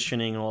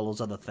positioning and all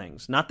those other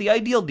things. Not the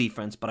ideal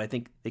defense, but I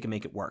think they can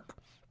make it work.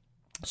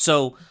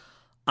 So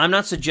I'm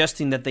not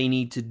suggesting that they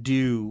need to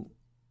do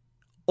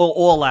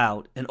all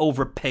out and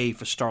overpay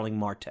for Starling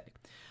Marte.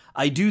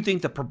 I do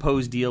think the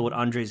proposed deal with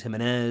Andres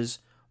Gimenez,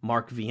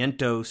 Mark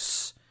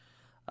Vientos,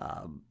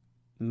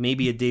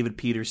 maybe a David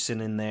Peterson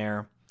in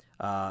there,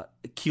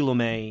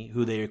 Kilome,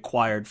 who they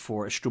acquired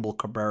for Asdrubal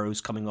Cabrera,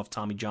 who's coming off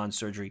Tommy John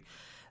surgery.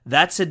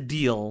 That's a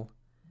deal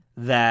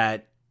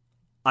that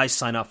I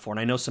sign up for. And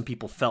I know some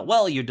people felt,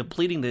 well, you're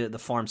depleting the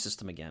farm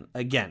system again.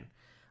 Again,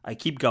 I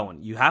keep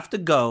going. You have to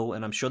go,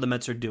 and I'm sure the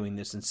Mets are doing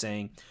this and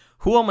saying,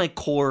 who are my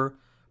core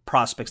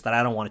prospects that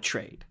I don't want to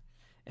trade?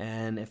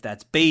 And if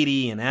that's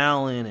Beatty and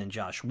Allen and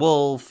Josh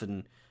Wolf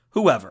and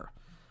whoever,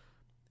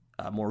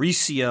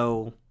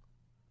 Mauricio,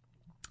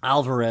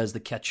 Alvarez, the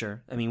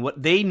catcher. I mean,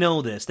 what they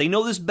know this. They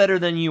know this better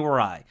than you or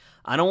I.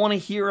 I don't want to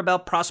hear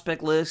about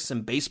prospect lists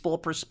and baseball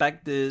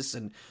prospectus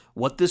and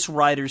what this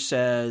writer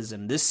says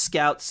and this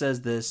scout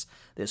says this.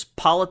 There's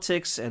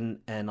politics and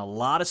a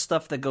lot of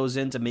stuff that goes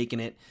into making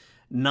it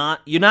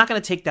not. You're not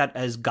going to take that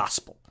as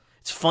gospel.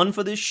 It's fun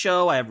for this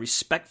show. I have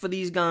respect for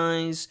these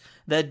guys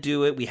that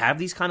do it. We have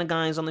these kind of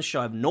guys on the show.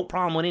 I have no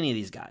problem with any of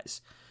these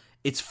guys.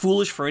 It's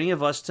foolish for any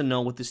of us to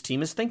know what this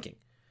team is thinking,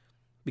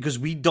 because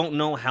we don't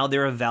know how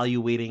they're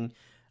evaluating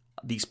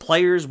these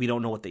players. We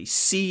don't know what they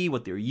see,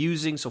 what they're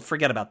using, so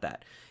forget about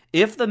that.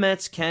 If the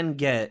Mets can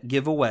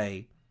give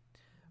away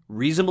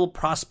reasonable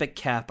prospect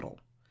capital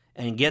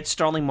and get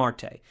Starling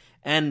Marte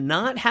and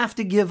not have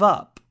to give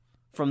up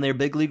from their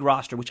big league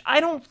roster, which I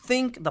don't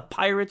think the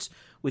Pirates,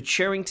 with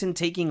Cherington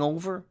taking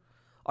over,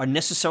 are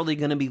necessarily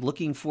going to be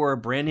looking for a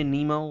Brandon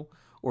Nimmo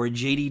or a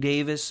J.D.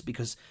 Davis,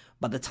 because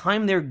by the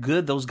time they're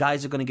good, those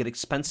guys are going to get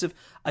expensive.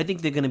 I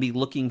think they're going to be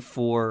looking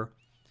for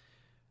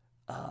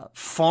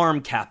farm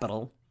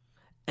capital,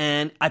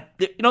 and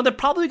they're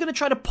probably going to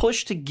try to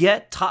push to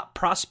get top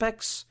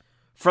prospects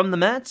from the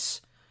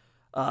Mets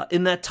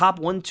in that top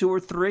 1, 2, or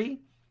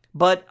 3.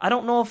 But I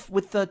don't know if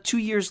with 2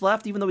 years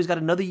left, even though he's got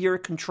another year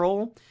of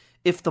control,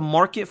 if the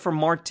market for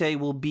Marte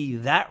will be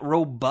that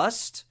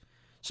robust,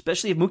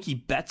 especially if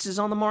Mookie Betts is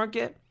on the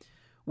market,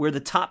 where the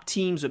top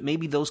teams with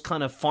maybe those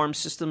kind of farm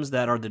systems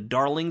that are the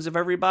darlings of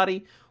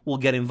everybody will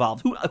get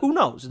involved. Who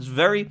knows? It's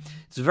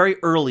very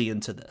early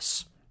into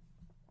this.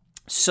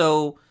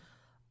 So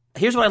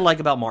here's what I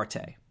like about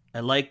Marte. I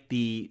like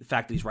the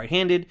fact that he's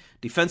right-handed.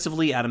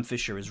 Defensively, Adam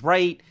Fisher is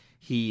right.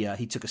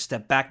 He took a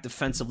step back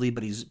defensively,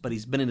 but he's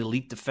been an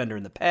elite defender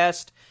in the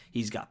past.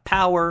 He's got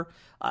power.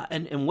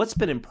 And what's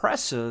been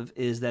impressive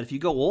is that if you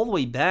go all the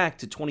way back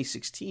to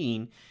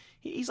 2016,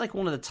 he's like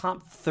one of the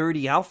top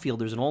 30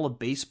 outfielders in all of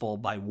baseball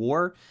by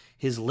WAR.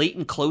 His late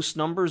and close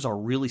numbers are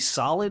really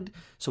solid.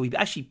 So he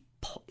actually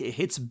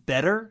hits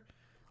better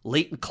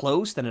late and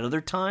close than at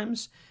other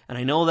times. And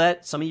I know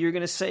that some of you are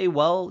going to say,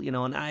 well,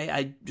 and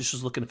I just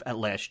was looking at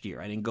last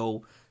year. I didn't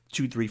go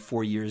 2, 3,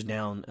 4 years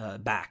down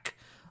back.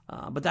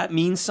 But that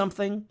means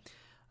something.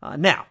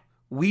 Now,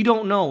 we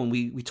don't know, and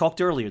we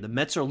talked earlier, the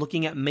Mets are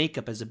looking at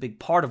makeup as a big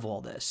part of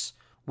all this.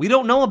 We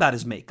don't know about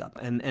his makeup,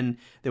 and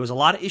there was a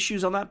lot of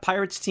issues on that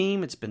Pirates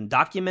team. It's been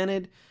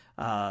documented.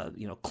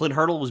 Clint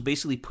Hurdle was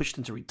basically pushed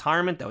into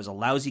retirement. That was a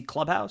lousy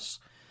clubhouse.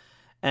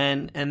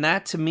 And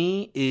that to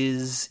me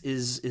is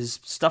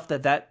stuff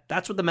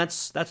that's what the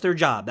Mets, that's their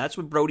job. That's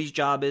what Brody's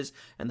job is,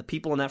 and the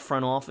people in that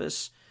front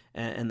office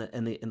and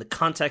the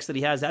context that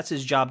he has, that's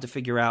his job to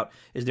figure out,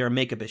 is there a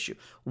makeup issue?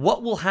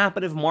 What will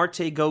happen if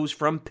Marte goes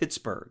from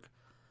Pittsburgh?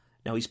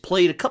 Now, he's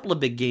played a couple of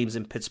big games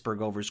in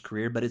Pittsburgh over his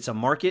career, but it's a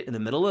market in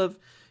the middle of,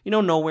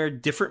 nowhere,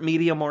 different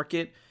media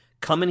market.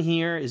 Coming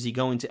here, is he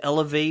going to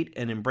elevate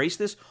and embrace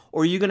this?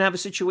 Or are you going to have a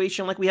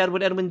situation like we had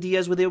with Edwin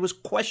Diaz where there was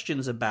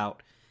questions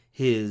about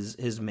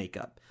his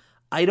makeup?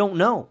 I don't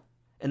know.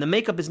 And the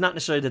makeup is not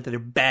necessarily that they're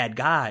bad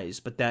guys,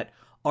 but that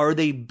are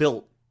they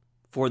built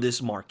for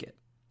this market?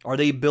 Are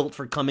they built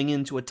for coming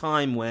into a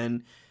time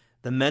when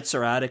the Mets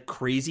are at a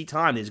crazy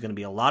time? There's going to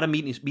be a lot of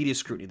media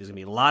scrutiny. There's going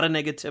to be a lot of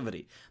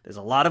negativity. There's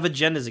a lot of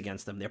agendas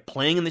against them. They're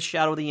playing in the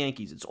shadow of the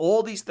Yankees. It's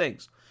all these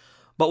things.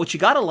 But what you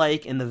got to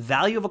like, and the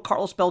value of a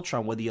Carlos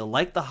Beltran, whether you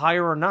like the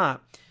hire or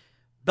not,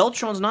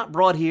 Beltran's not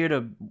brought here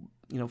to,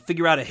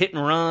 figure out a hit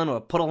and run or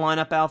put a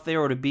lineup out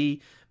there or to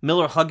be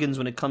Miller Huggins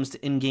when it comes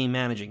to in-game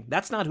managing.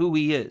 That's not who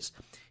he is.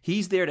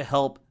 He's there to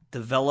help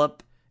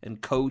develop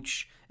and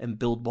coach and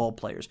build ball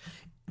players.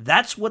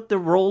 That's what the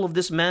role of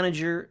this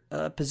manager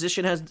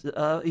position has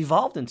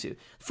evolved into.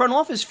 Front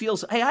office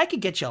feels, hey, I could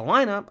get you a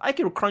lineup. I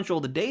could crunch all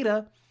the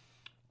data.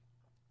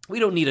 We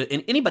don't need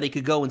anybody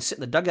could go and sit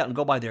in the dugout and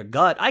go by their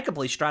gut. I could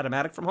play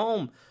Stratomatic from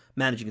home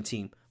managing a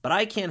team. But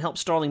I can't help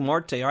Starling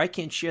Marte, or I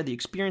can't share the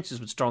experiences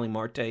with Starling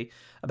Marte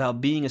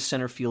about being a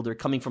center fielder,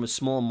 coming from a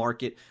small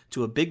market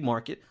to a big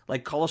market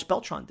like Carlos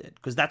Beltran did,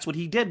 because that's what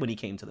he did when he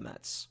came to the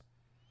Mets.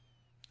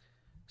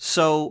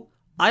 So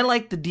I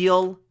like the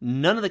deal.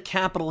 None of the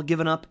capital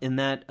given up in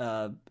that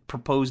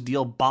proposed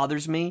deal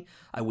bothers me.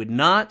 I would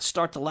not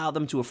start to allow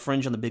them to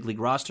infringe on the big league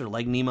roster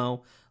like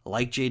Nemo,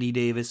 like J.D.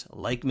 Davis,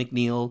 like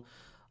McNeil.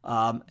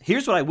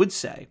 Here's what I would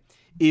say.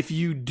 If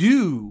you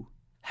do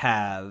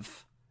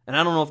have, and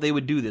I don't know if they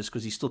would do this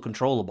because he's still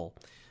controllable,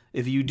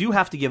 if you do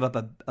have to give up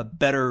a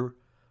better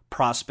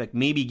prospect,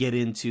 maybe get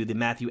into the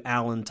Matthew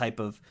Allen type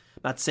of,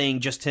 not saying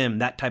just him,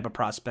 that type of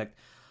prospect,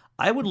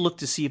 I would look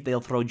to see if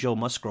they'll throw Joe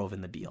Musgrove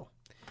in the deal.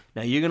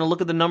 Now, you're going to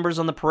look at the numbers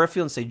on the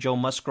peripheral and say Joe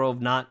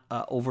Musgrove not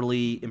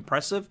overly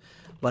impressive.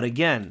 But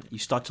again, you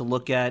start to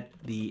look at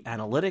the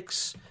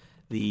analytics,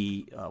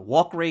 the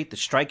walk rate, the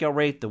strikeout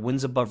rate, the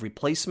wins above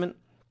replacement.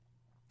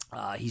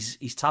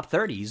 He's top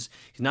 30. He's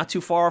not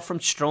too far from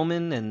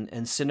Stroman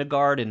and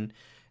Syndergaard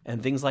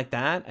and things like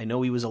that. I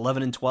know he was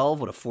 11-12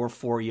 with a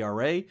 4.4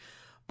 ERA.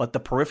 But the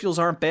peripherals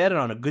aren't bad,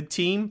 and on a good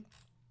team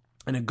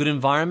and a good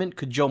environment,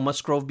 could Joe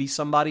Musgrove be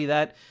somebody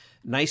that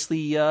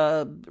nicely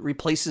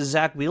replaces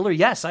Zach Wheeler?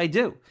 Yes, I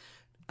do.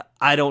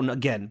 I don't.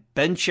 Again,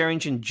 Ben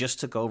Cherington just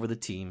took over the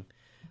team.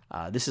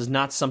 This is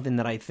not something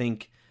that I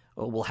think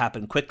will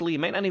happen quickly. It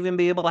might not even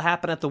be able to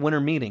happen at the winter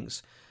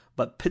meetings.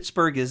 But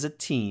Pittsburgh is a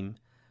team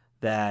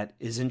that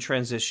is in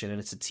transition, and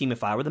it's a team,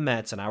 if I were the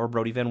Mets and I were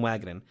Brodie Van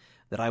Wagenen,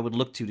 that I would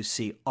look to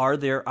see, are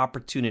there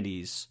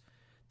opportunities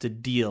to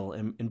deal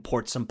and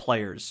import some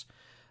players?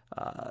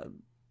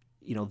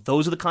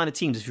 Those are the kind of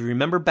teams. If you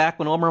remember back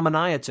when Omar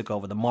Minaya took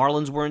over, the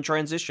Marlins were in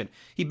transition.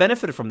 He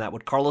benefited from that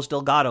with Carlos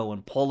Delgado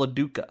and Paul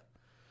Duca.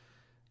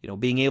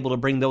 Being able to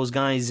bring those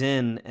guys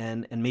in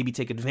and maybe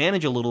take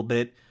advantage a little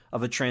bit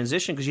of a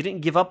transition because you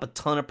didn't give up a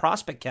ton of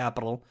prospect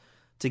capital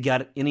to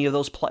get any of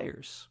those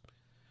players.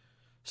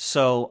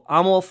 So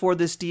I'm all for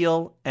this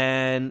deal,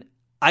 and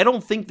I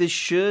don't think this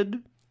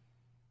should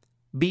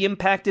be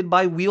impacted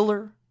by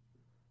Wheeler,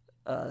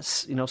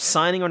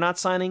 signing or not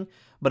signing.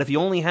 But if you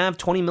only have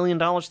 $20 million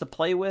to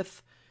play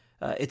with,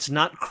 it's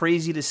not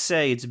crazy to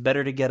say it's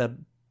better to get a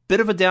bit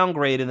of a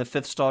downgrade in the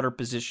fifth starter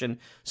position,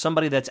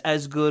 somebody that's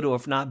as good or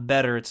if not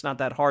better. It's not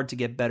that hard to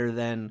get better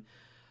than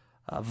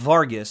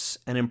Vargas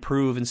and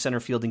improve in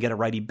center field and get a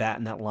righty bat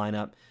in that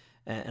lineup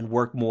and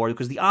work more,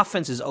 because the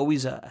offense is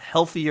always a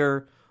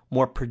healthier,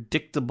 more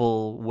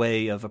predictable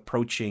way of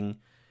approaching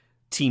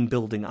team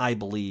building, I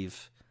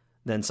believe,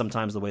 than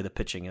sometimes the way the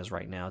pitching is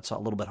right now. It's a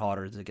little bit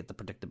harder to get the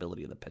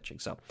predictability of the pitching.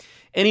 So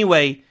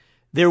anyway,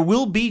 there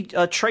will be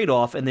a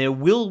trade-off, and there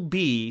will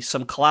be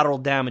some collateral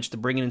damage to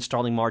bringing in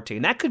Starling Marte,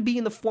 and that could be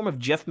in the form of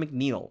Jeff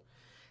McNeil.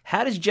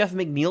 How does Jeff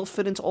McNeil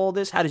fit into all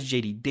this? How does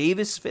J.D.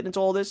 Davis fit into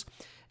all this?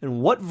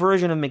 And what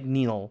version of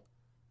McNeil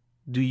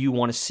do you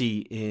want to see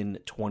in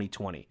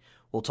 2020?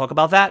 We'll talk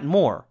about that and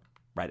more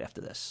right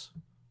after this.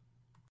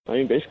 I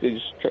mean, basically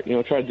just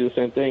try to do the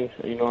same thing.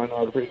 I know I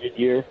had a pretty good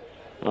year.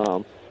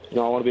 I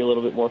want to be a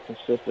little bit more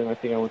consistent. I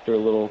think I went through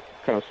a little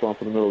kind of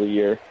slump in the middle of the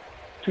year.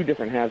 Two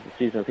different halves of the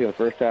season. I think the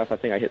first half, I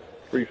think I hit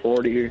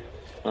 340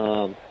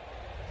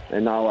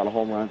 and not a lot of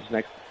home runs.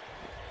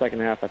 Second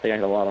half, I think I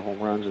hit a lot of home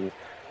runs, and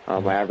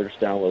my average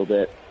down a little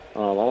bit. I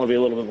want to be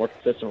a little bit more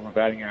consistent with my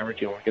batting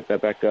average. I want to get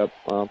that back up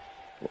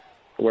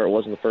where it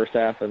was in the first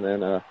half, and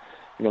then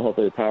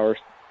hopefully the power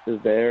is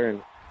there,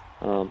 and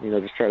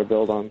just try to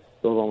build on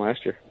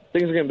last year.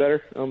 Things are getting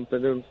better. Been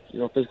doing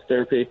physical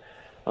therapy.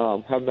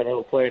 Haven't been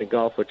able to play any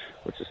golf, which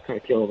is kind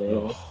of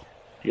killing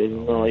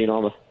me.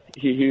 I'm a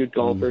huge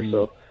golfer,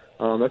 so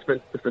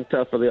it's been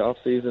tough for the off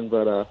season,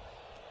 but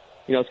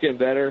it's getting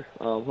better.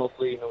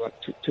 Hopefully, about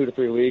 2 to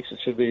 3 weeks, it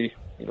should be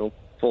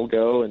full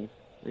go and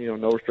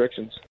no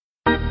restrictions.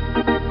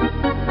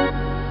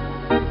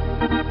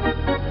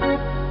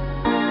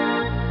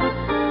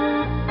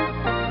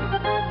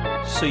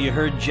 So you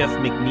heard Jeff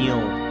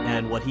McNeil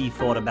and what he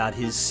thought about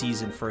his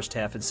season, first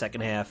half and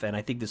second half, and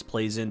I think this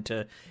plays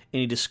into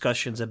any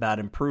discussions about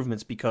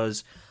improvements,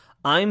 because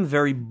I'm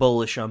very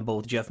bullish on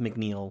both Jeff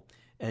McNeil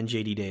and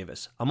J.D.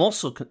 Davis. I'm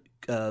also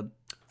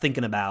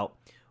thinking about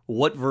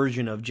what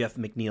version of Jeff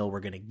McNeil we're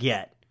going to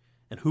get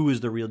and who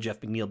is the real Jeff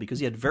McNeil, because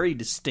he had very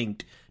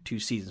distinct 2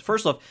 seasons.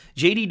 First off,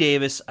 J.D.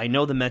 Davis, I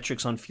know the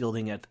metrics on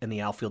fielding and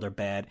the outfield are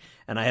bad,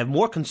 and I have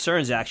more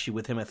concerns actually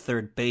with him at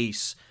third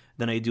base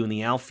than I do in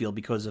the outfield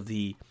because of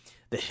the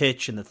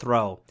hitch and the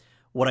throw.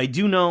 What I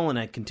do know, and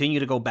I continue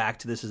to go back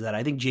to this, is that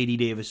I think J.D.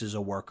 Davis is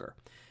a worker.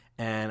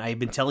 And I've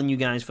been telling you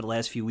guys for the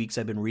last few weeks,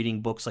 I've been reading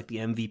books like The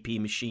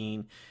MVP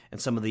Machine and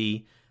some of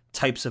the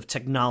types of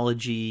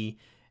technology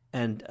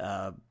and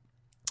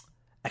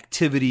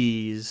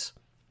activities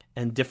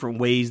and different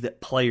ways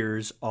that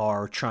players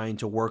are trying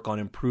to work on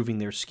improving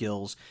their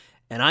skills.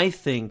 And I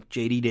think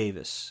J.D.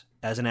 Davis,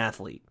 as an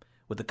athlete,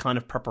 with the kind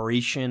of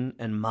preparation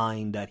and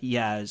mind that he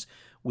has,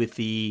 with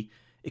the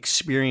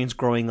experience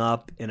growing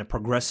up in a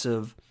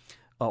progressive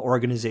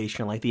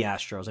organization like the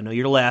Astros. I know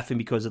you're laughing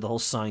because of the whole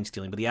sign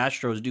stealing, but the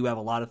Astros do have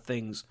a lot of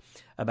things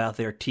about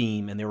their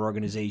team and their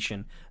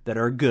organization that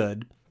are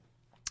good.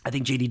 I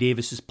think J.D.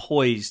 Davis is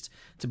poised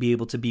to be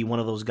able to be one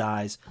of those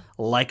guys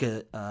like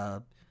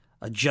a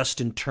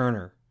Justin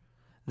Turner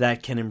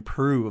that can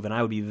improve, and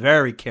I would be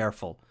very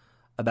careful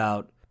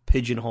about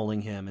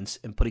pigeonholing him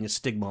and putting a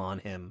stigma on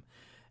him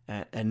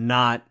and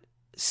not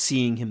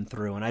seeing him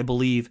through. And I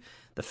believe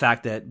the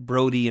fact that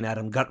Brody and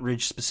Adam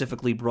Guttridge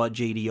specifically brought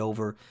JD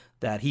over,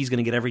 that he's going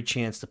to get every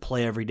chance to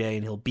play every day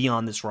and he'll be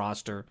on this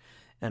roster.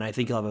 And I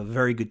think he'll have a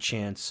very good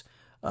chance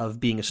of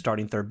being a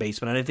starting third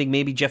baseman. And I think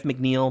maybe Jeff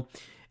McNeil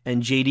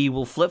and JD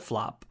will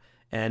flip-flop.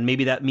 And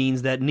maybe that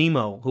means that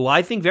Nimmo, who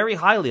I think very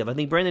highly of, I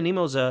think Brandon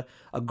Nimmo's a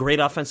great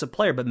offensive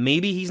player, but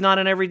maybe he's not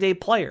an everyday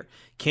player.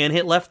 Can't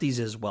hit lefties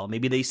as well.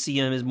 Maybe they see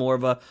him as more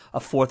of a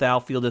fourth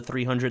outfielder,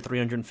 300,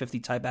 350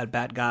 type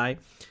at-bat guy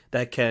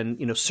that can,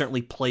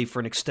 certainly play for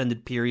an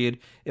extended period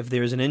if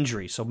there's an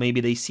injury. So maybe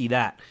they see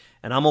that.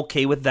 And I'm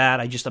okay with that.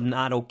 I'm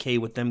not okay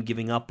with them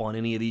giving up on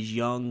any of these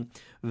young,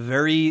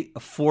 very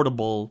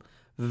affordable,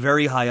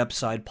 very high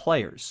upside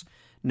players.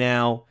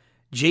 Now,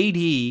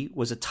 JD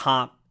was a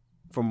top,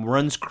 from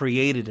runs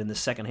created in the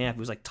second half, he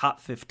was like top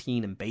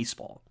 15 in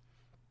baseball.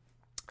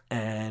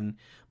 And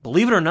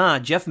believe it or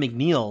not, Jeff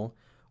McNeil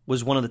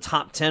was one of the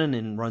top 10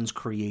 in runs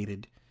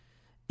created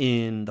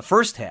in the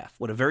first half,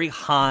 with a very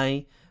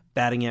high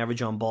batting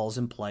average on balls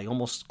in play,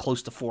 almost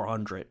close to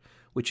 400,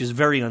 which is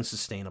very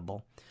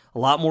unsustainable. A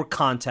lot more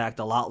contact,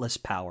 a lot less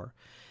power.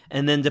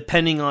 And then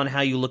depending on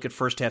how you look at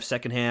first half,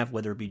 second half,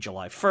 whether it be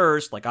July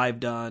 1st, like I've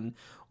done,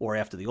 or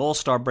after the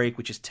All-Star break,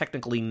 which is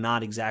technically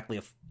not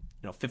exactly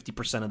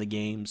 50% of the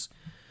games.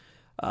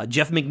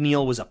 Jeff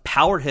McNeil was a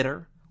power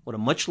hitter with a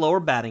much lower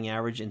batting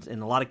average,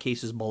 in a lot of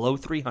cases below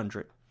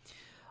 300.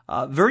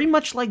 Very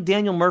much like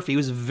Daniel Murphy. He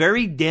was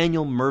very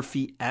Daniel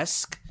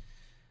Murphy-esque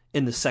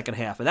in the second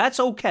half, and that's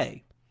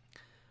okay.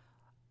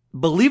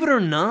 Believe it or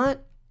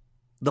not,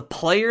 the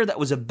player that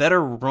was a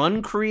better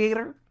run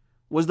creator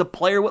was the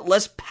player with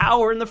less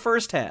power in the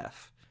first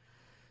half.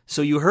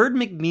 So you heard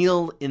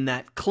McNeil in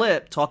that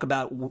clip talk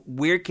about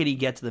where can he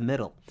get to the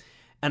middle.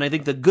 And I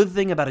think the good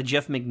thing about a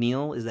Jeff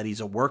McNeil is that he's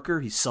a worker,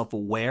 he's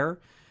self-aware,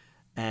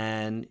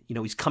 and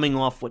he's coming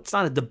off what's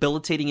not a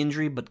debilitating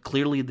injury, but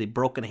clearly the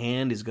broken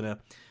hand is going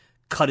to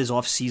cut his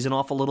off-season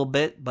off a little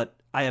bit, but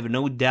I have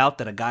no doubt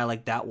that a guy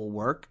like that will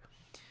work.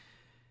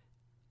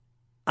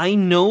 I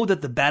know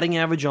that the batting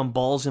average on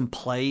balls in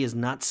play is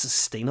not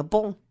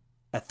sustainable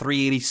at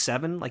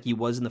 387 like he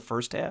was in the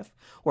first half,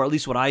 or at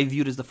least what I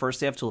viewed as the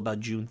first half till about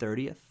June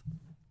 30th.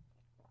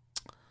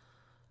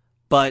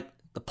 But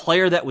the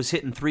player that was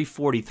hitting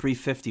 340,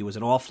 350 was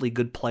an awfully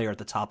good player at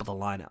the top of the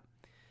lineup.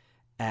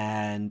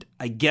 And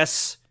I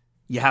guess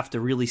you have to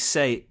really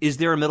say, is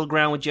there a middle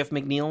ground with Jeff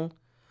McNeil?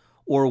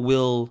 Or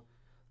will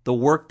the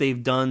work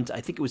they've done, I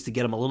think it was to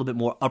get him a little bit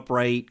more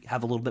upright,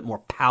 have a little bit more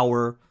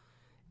power,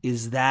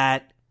 is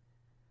that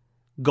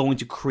going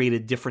to create a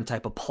different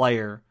type of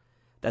player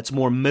that's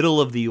more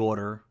middle of the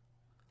order,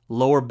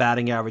 lower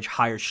batting average,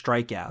 higher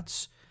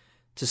strikeouts,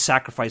 to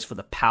sacrifice for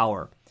the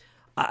power?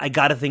 I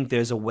got to think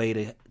there's a way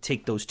to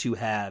take those two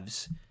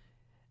halves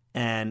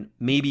and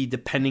maybe,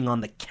 depending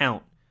on the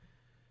count,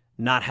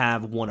 not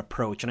have one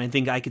approach. And I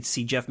think I could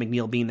see Jeff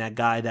McNeil being that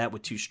guy that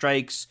with two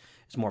strikes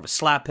is more of a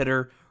slap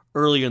hitter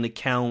earlier in the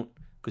count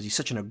because he's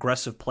such an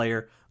aggressive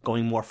player,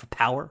 going more for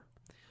power.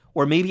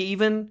 Or maybe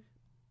even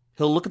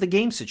he'll look at the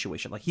game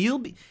situation. Like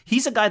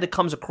he's a guy that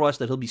comes across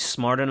that he'll be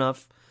smart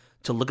enough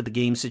to look at the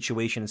game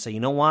situation and say, you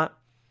know what?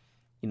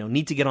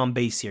 Need to get on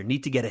base here,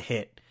 need to get a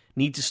hit.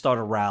 Need to start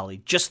a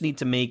rally, just need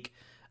to make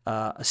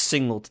a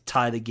signal to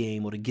tie the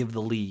game or to give the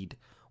lead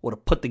or to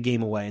put the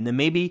game away. And then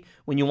maybe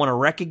when you want to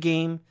wreck a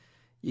game,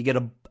 you get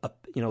a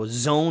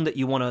zone that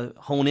you want to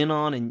hone in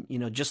on.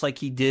 And, just like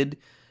he did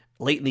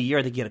late in the year,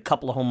 I think he had a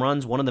couple of home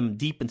runs, one of them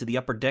deep into the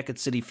upper deck at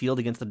Citi Field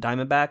against the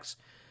Diamondbacks,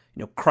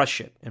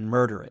 crush it and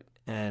murder it.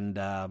 And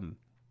I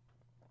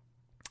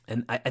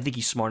think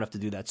he's smart enough to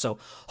do that. So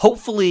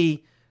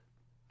hopefully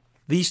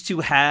these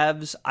two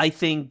halves, I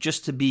think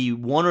just to be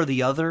one or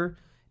the other,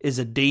 is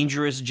a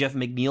dangerous Jeff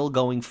McNeil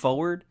going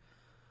forward,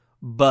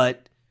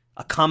 but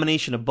a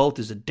combination of both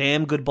is a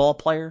damn good ball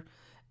player.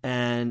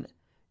 And,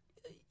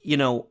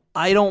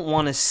 I don't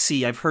want to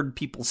see, I've heard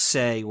people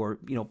say, or,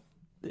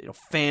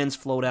 fans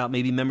float out,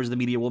 maybe members of the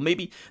media, well,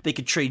 maybe they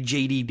could trade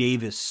J.D.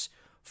 Davis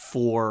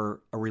for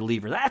a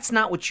reliever. That's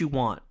not what you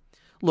want.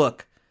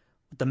 Look,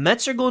 what the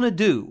Mets are going to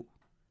do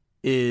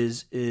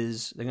is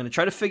they're going to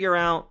try to figure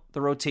out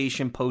the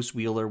rotation post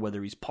Wheeler,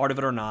 whether he's part of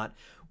it or not.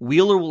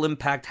 Wheeler will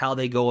impact how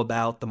they go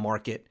about the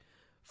market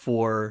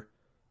for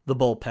the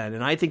bullpen.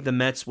 And I think the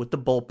Mets with the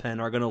bullpen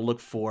are going to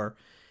look for,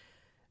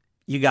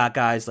 you got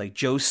guys like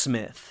Joe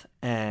Smith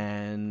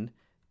and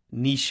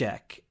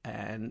Neshek,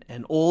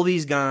 and all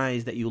these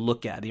guys that you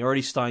look at. They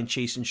already signed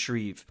Chase and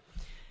Shreve.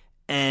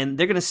 And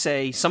they're going to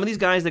say, some of these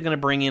guys they're going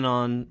to bring in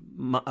on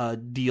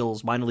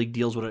deals, minor league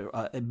deals with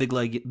a big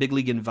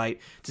league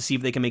invite to see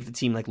if they can make the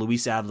team, like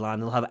Luis Avilan.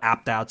 They'll have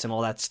opt-outs and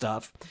all that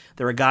stuff.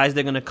 There are guys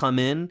they're going to come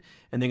in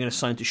and they're going to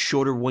sign to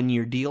shorter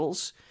one-year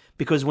deals,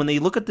 because when they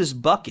look at this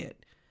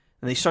bucket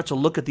and they start to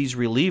look at these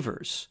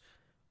relievers,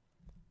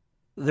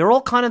 they're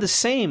all kind of the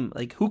same.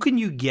 Like, who can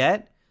you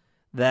get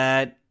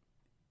that,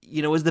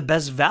 is the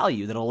best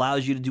value that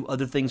allows you to do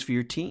other things for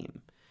your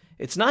team?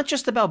 It's not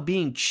just about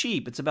being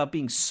cheap. It's about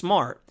being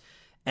smart,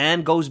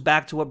 and goes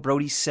back to what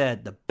Brody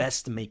said, the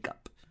best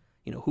makeup.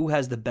 Who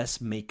has the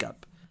best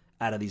makeup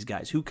out of these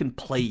guys? Who can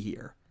play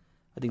here?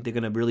 I think they're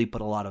going to really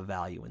put a lot of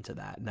value into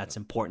that, and that's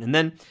important. And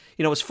then,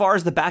 as far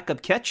as the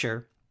backup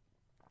catcher,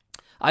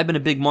 I've been a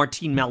big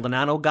Martin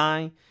Maldonado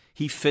guy.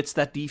 He fits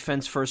that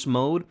defense first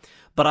mode.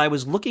 But I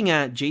was looking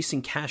at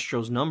Jason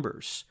Castro's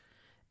numbers,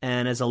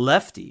 and as a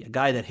lefty, a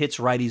guy that hits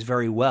righties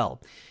very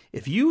well,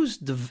 if you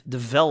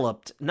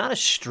developed not a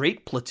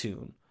straight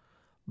platoon,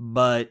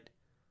 but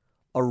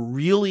a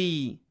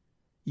really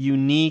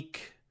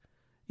unique,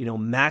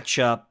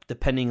 matchup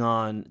depending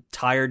on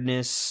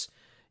tiredness,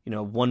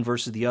 one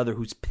versus the other,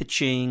 who's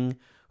pitching,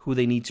 who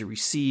they need to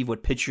receive,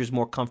 what pitcher's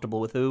more comfortable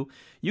with who,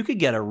 you could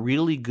get a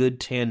really good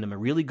tandem, a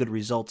really good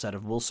results out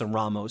of Wilson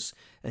Ramos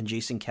and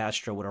Jason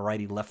Castro with a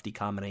righty-lefty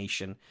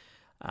combination.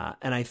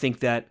 And I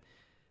think that,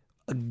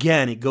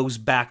 again, it goes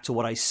back to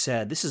what I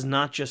said. This is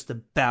not just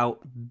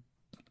about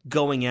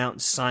going out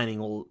and signing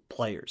old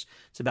players.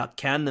 It's about,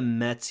 can the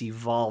Mets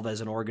evolve as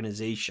an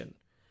organization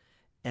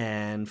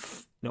and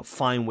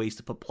find ways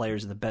to put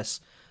players in the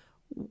best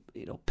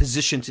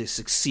position to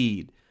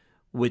succeed,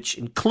 which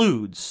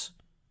includes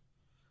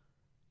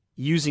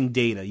using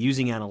data,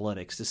 using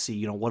analytics to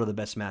see what are the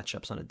best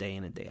matchups on a day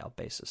in and day out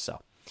basis.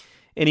 So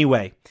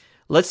anyway,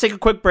 let's take a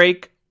quick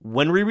break.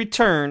 When we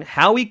return,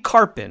 Howie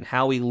Carpin,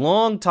 Howie,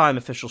 longtime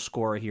official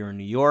scorer here in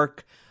New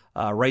York,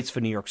 writes for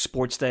New York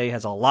Sports Day,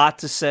 has a lot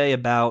to say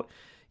about,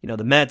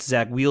 the Mets,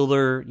 Zach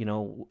Wheeler,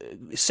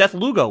 Seth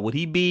Lugo. Would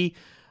he be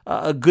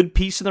a good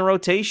piece in the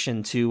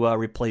rotation to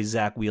replace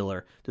Zach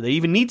Wheeler? Do they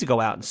even need to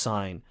go out and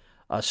sign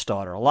a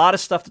starter? A lot of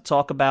stuff to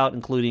talk about,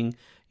 including,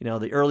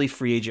 the early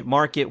free agent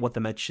market, what the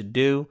Mets should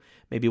do.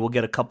 Maybe we'll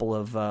get a couple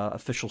of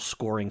official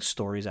scoring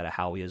stories out of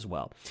Howie as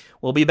well.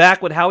 We'll be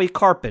back with Howie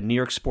Carpin, New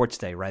York Sports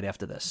Day, right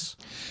after this.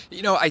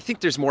 I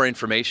think there's more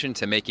information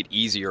to make it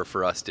easier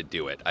for us to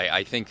do it.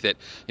 I think that,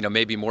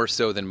 maybe more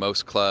so than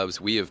most clubs,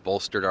 we have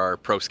bolstered our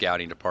pro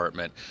scouting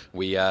department.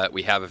 We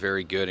have a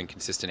very good and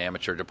consistent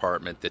amateur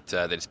department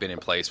that's been in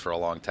place for a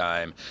long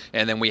time.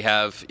 And then we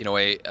have,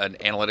 an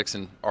analytics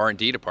and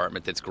R&D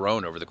department that's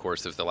grown over the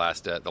course of the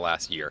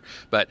last year.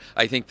 But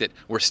I think that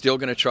we're still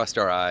going to trust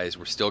our eyes.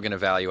 We're still going to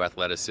value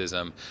athleticism.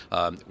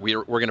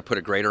 We're going to put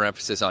a greater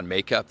emphasis on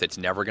makeup that's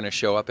never going to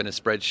show up in a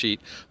spreadsheet.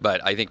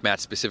 But I think, Matt,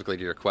 specifically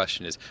to your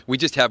question, is we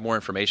just have more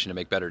information to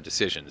make better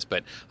decisions.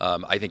 But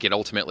I think it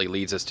ultimately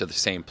leads us to the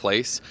same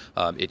place.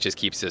 It just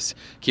keeps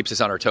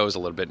us on our toes a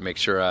little bit and make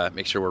sure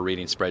we're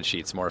reading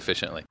spreadsheets more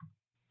efficiently.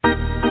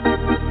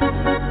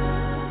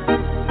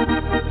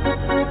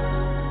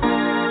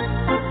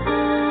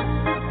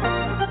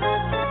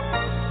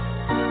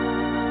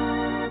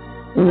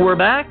 We're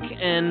back,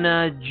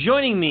 and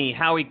joining me,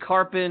 Howie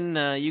Carpin.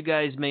 You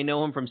guys may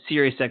know him from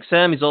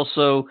SiriusXM. He's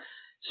also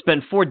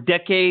spent 4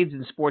 decades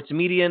in sports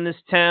media in this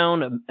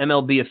town,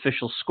 MLB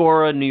official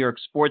scorer, New York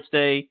Sports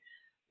Day,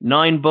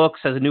 9 books,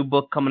 has a new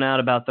book coming out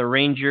about the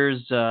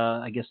Rangers,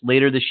 I guess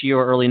later this year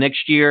or early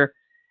next year.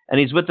 And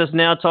he's with us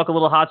now, talk a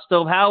little hot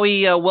stove.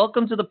 Howie,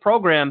 welcome to the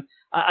program.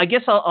 I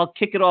guess I'll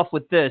kick it off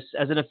with this.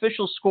 As an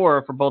official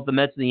scorer for both the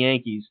Mets and the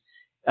Yankees,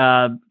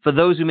 for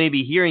those who may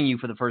be hearing you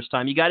for the first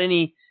time, you got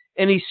any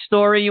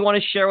story you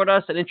want to share with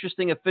us? An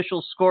interesting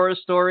official scorer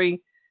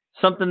story?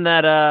 Something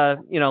that,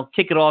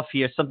 kick it off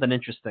here, something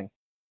interesting.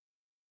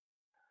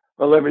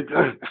 Well, let me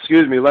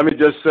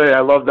just say I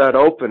love that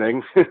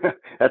opening.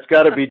 That's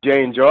got to be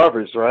Jane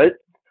Jarvis, right?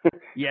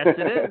 Yes,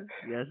 it is.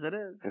 Yes, it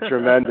is.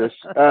 Tremendous.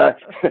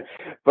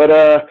 But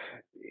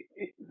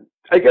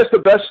I guess the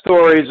best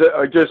stories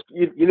are just,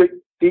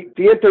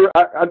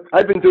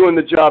 I've been doing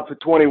the job for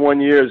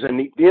 21 years, and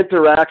the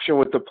interaction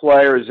with the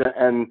players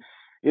and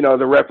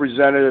the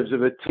representatives of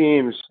the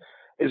teams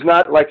is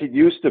not like it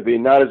used to be,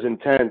 not as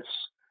intense.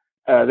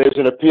 There's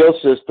an appeal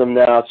system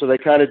now, so they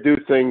kind of do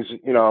things,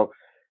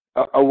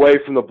 away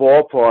from the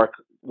ballpark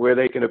where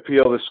they can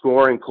appeal the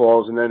scoring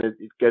calls, and then it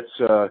gets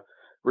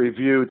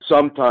reviewed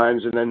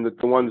sometimes, and then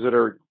the ones that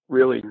are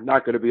really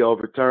not going to be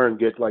overturned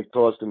get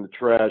tossed in the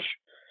trash.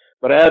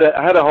 But I had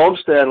a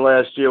homestand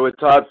last year with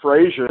Todd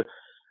Frazier.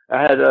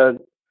 I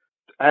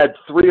had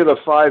 3 of the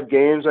 5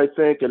 games, I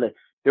think, and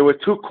there were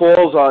 2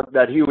 calls on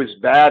that he was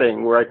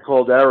batting where I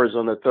called errors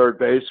on the third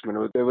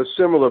baseman. There was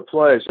similar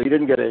plays, so he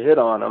didn't get a hit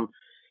on him,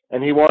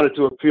 and he wanted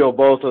to appeal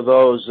both of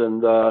those.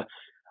 And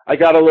I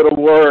got a little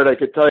word, I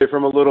could tell you,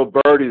 from a little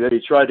birdie that he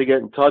tried to get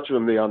in touch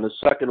with me on the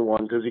second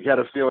one because he had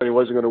a feeling he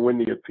wasn't going to win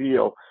the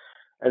appeal.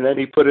 and then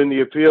he put in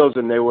the appeals,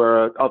 and they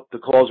were the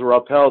calls were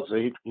upheld, so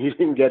he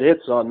didn't get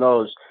hits on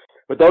those.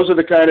 But those are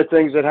the kind of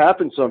things that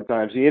happen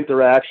sometimes. The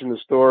interaction, the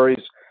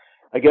stories.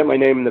 I get my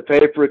name in the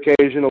paper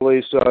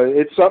occasionally, so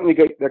it's something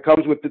that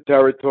comes with the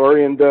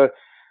territory, and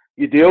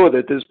you deal with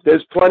it.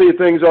 There's plenty of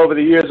things over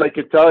the years I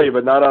could tell you,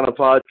 but not on a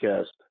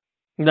podcast.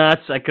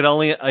 Nuts! I could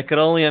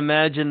only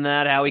imagine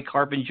that. Howie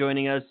Carpin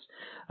joining us,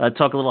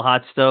 talk a little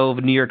hot stove,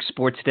 New York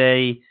Sports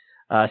Day,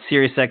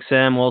 Sirius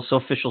XM, also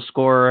official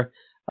scorer,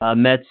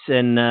 Mets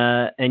and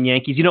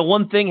Yankees. You know,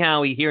 one thing,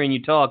 Howie, hearing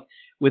you talk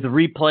with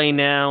replay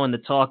now and the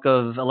talk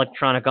of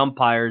electronic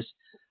umpires,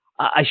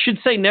 I should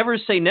say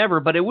never,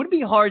 but it would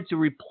be hard to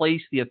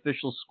replace the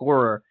official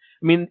scorer.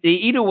 I mean, they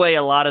eat away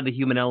a lot of the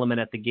human element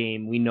at the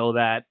game. We know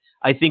that.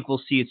 I think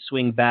we'll see it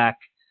swing back.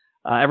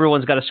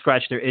 Everyone's got to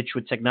scratch their itch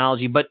with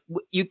technology, but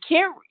you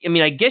can't. I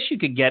mean, I guess you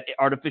could get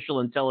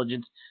artificial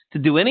intelligence to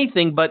do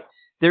anything, but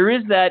there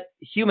is that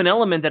human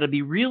element that'll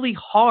be really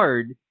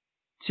hard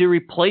to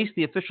replace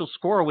the official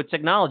scorer with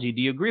technology.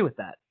 Do you agree with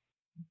that?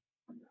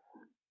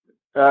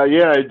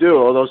 Yeah, I do.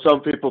 Although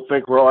some people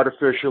think we're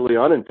artificially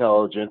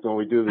unintelligent when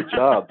we do the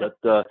job,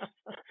 but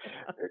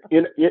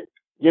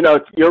you know,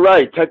 you're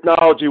right.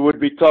 Technology would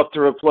be tough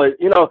to replace.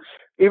 You know,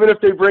 even if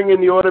they bring in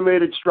the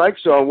automated strike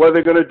zone, what are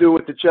they going to do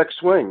with the check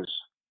swings?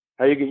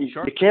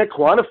 You can't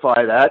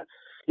quantify that.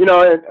 You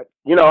know,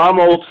 and I'm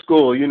old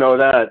school. You know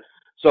that.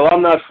 So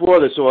I'm not for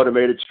this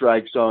automated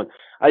strike zone.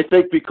 I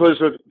think because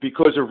of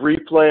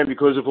replay and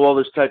because of all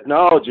this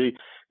technology,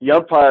 the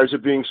umpires are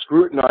being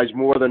scrutinized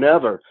more than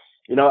ever.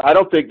 You know, I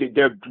don't think that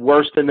they're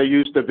worse than they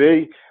used to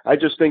be. I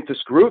just think the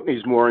scrutiny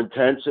is more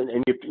intense,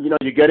 and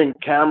you're getting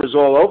cameras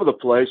all over the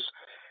place.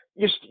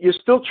 You're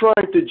still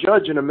trying to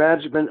judge an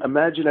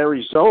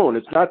imaginary zone.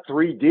 It's not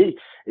 3D.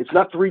 It's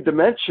not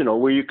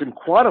three-dimensional where you can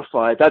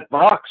quantify. That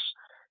box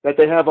that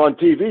they have on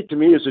TV, to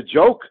me, is a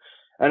joke.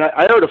 And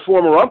I heard a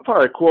former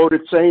umpire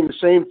quoted saying the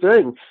same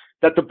thing,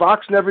 that the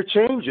box never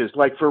changes.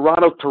 Like for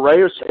Ronald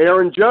Torreyes,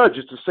 Aaron Judge,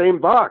 it's the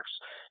same box.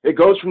 It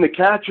goes from the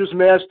catcher's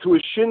mask to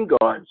his shin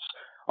guards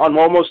on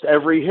almost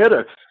every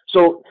hitter.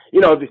 So, you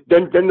know,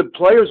 then the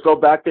players go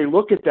back, they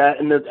look at that,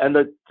 and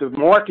the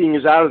marking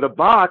is out of the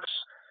box.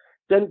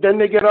 Then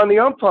they get on the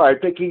umpire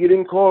thinking he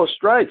didn't call a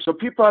strike. So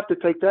people have to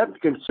take that into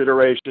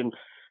consideration,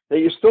 that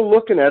you're still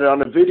looking at it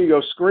on a video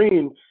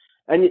screen.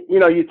 And, you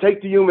know, you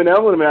take the human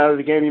element out of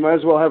the game, you might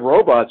as well have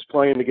robots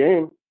playing the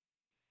game.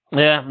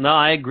 Yeah, no,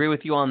 I agree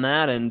with you on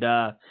that. And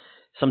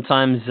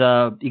sometimes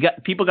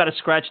people got to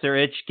scratch their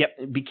itch.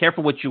 Be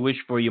careful what you wish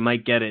for. You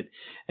might get it,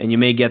 and you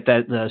may get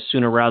that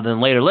sooner rather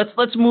than later.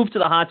 Let's move to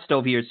the hot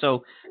stove here.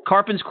 So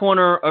Carpin's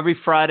Corner every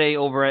Friday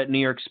over at New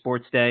York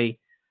Sports Day.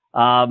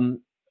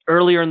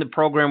 Earlier in the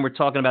program, we're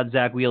talking about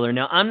Zach Wheeler.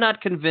 Now, I'm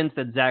not convinced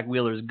that Zach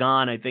Wheeler is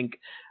gone. I think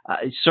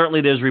certainly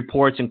there's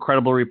reports,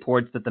 incredible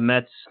reports, that the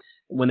Mets,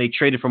 when they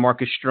traded for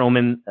Marcus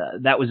Stroman,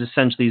 that was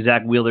essentially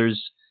Zach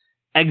Wheeler's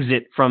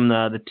exit from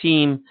the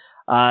team.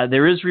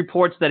 There is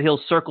reports that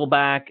he'll circle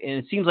back, and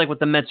it seems like what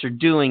the Mets are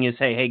doing is,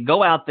 hey,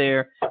 go out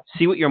there,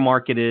 see what your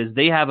market is.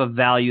 They have a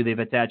value they've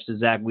attached to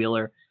Zach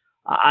Wheeler.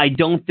 I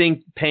don't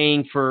think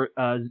paying for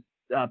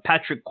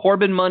Patrick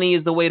Corbin money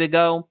is the way to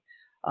go.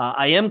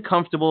 I am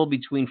comfortable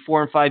between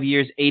 4 and 5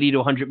 years, $80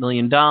 to $100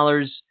 million.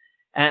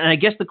 And I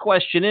guess the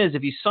question is,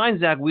 if you sign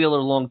Zach Wheeler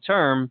long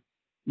term,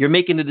 you're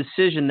making the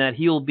decision that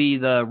he'll be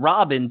the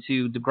Robin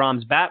to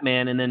DeGrom's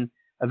Batman, and then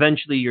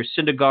eventually your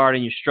Syndergaard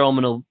and your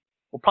Stroman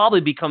will probably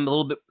become a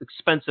little bit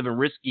expensive and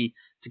risky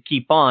to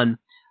keep on.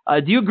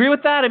 Do you agree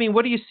with that? I mean,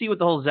 what do you see with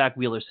the whole Zach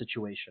Wheeler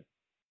situation?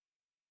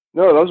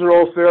 No, those are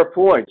all fair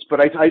points,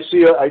 but I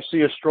see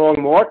a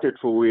strong market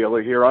for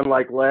Wheeler here,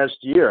 unlike last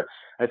year.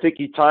 I think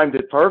he timed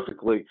it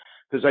perfectly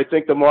because I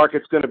think the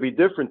market's going to be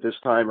different this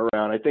time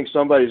around. I think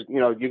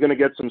you're going to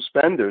get some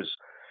spenders.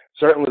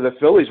 Certainly the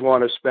Phillies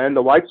want to spend.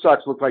 The White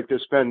Sox look like they're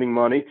spending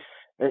money.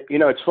 You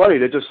know, it's funny.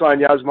 They just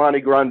signed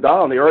Yasmani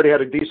Grandal, and they already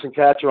had a decent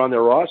catcher on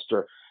their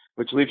roster,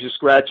 which leaves you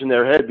scratching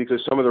their head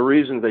because some of the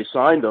reasons they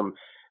signed him,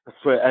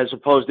 as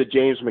opposed to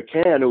James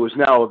McCann, who is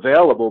now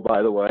available,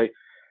 by the way.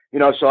 You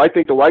know, so I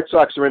think the White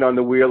Sox are in on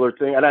the Wheeler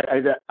thing, and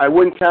I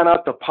wouldn't count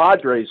out the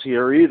Padres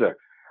here either.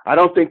 I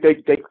don't think they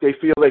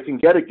feel they can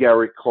get a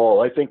Garrett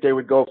Cole. I think they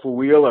would go for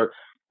Wheeler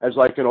as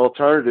like an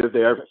alternative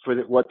there for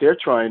what they're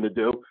trying to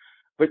do.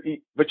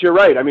 But you're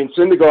right. I mean,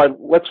 Syndergaard,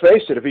 let's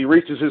face it, if he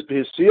reaches his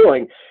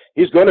ceiling,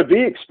 he's going to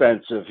be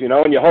expensive, you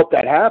know, and you hope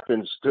that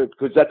happens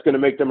because that's going to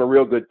make them a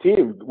real good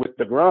team with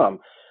DeGrom.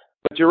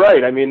 But you're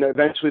right. I mean,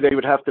 eventually they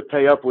would have to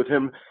pay up with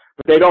him,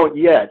 but they don't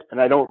yet, and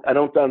I don't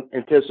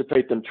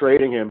anticipate them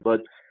trading him.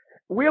 But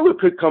Wheeler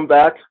could come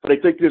back, but I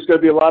think there's going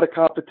to be a lot of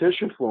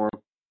competition for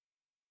him.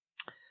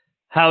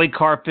 Howie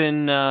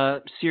Carpin,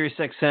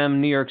 SiriusXM,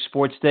 New York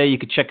Sports Day. You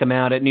could check him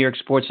out at New York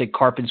Sports Day,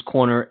 Carpin's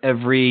Corner,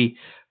 every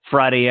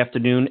Friday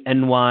afternoon,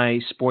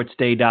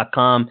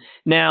 nysportsday.com.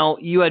 Now,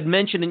 you had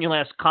mentioned in your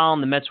last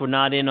column the Mets were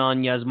not in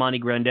on Yasmani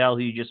Grandal,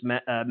 who you just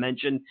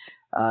mentioned.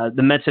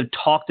 The Mets have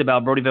talked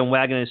about, Brody Van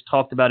Wagenen has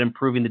talked about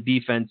improving the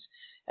defense.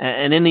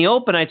 And in the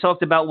open, I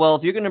talked about, well,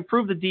 if you're going to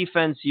improve the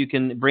defense, you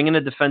can bring in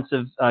a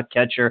defensive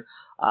catcher.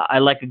 I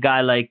like a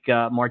guy like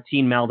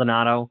Martin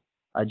Maldonado.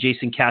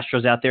 Jason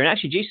Castro's out there, and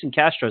actually Jason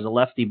Castro is a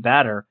lefty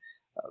batter.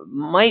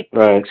 Might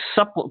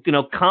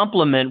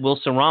complement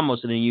Wilson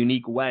Ramos in a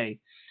unique way.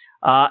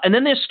 And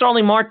then there's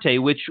Starling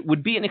Marte, which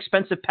would be an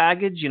expensive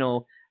package.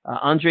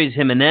 Andres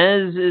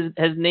Jimenez,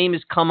 his name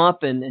has come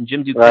up, and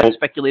Jim Duquesne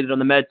speculated on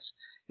the Mets,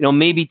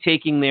 maybe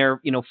taking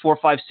their, 4,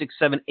 5, 6,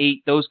 7,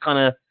 8, those kind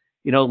of,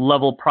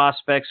 level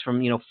prospects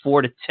from,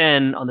 4 to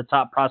 10 on the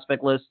top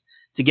prospect list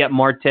to get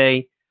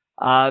Marte.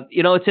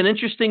 It's an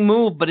interesting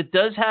move, but it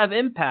does have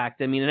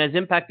impact. I mean, it has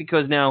impact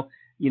because now,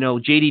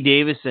 J.D.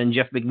 Davis and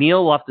Jeff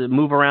McNeil will have to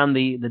move around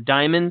the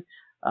diamond.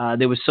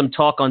 There was some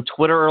talk on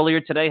Twitter earlier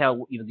today. How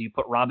do you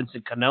put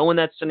Robinson Cano in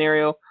that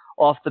scenario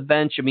off the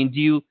bench? I mean, do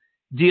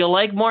you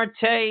like Marte?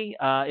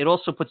 It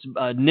also puts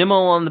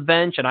Nimmo on the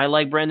bench, and I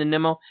like Brandon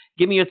Nimmo.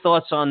 Give me your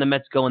thoughts on the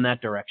Mets going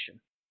that direction.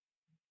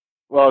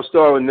 Well, I'll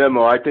start with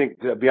Nimmo. I think,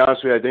 to be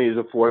honest with you, I think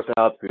he's a fourth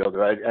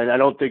outfielder, and I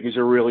don't think he's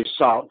a really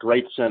solid,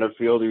 great center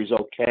fielder. He's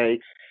okay.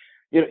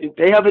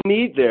 They have a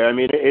need there. I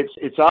mean,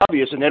 it's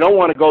obvious, and they don't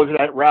want to go to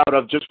that route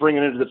of just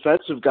bringing in a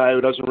defensive guy who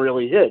doesn't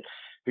really hit,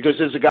 because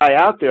there's a guy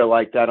out there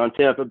like that on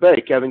Tampa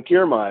Bay, Kevin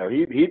Kiermaier.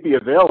 He'd be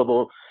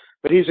available,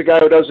 but he's a guy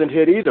who doesn't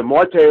hit either.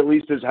 Marte at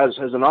least has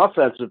an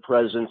offensive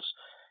presence,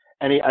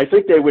 and I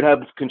think they would have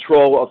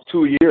control of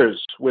 2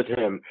 years with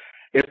him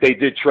if they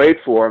did trade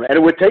for him, and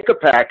it would take a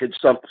package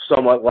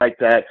somewhat like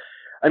that.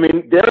 I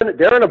mean,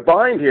 they're in a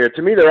bind here.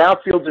 To me, their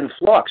outfield's in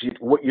flux.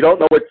 You don't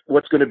know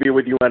what's going to be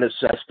with Yoenis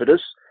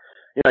Cespedes.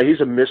 He's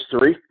a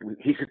mystery.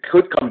 He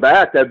could come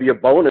back. That'd be a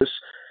bonus.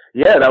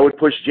 Yeah, that would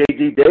push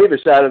J.D.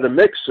 Davis out of the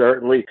mix,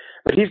 certainly.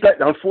 But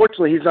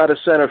unfortunately, he's not a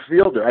center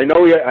fielder. I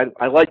know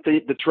I liked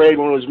the trade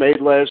when it was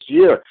made last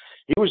year.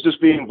 He was just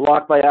being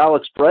blocked by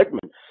Alex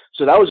Bregman.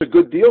 So that was a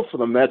good deal for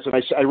the Mets, and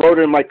I wrote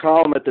it in my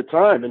column at the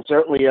time, and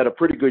certainly he had a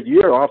pretty good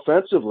year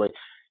offensively.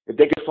 If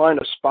they could find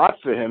a spot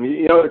for him,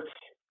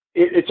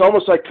 it's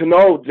almost like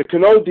Cano. The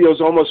Cano deal's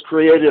almost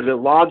created a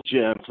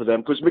logjam for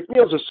them because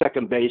McNeil's a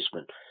second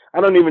baseman. I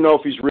don't even know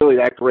if he's really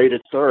that great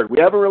at third. We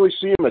haven't really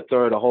seen him at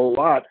third a whole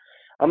lot.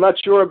 I'm not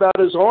sure about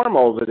his arm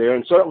over there,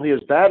 and certainly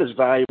his bat is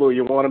valuable.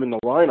 You want him in the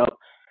lineup.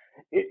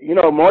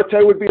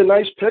 Marte would be a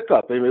nice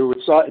pickup. I mean, it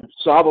would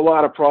solve a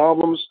lot of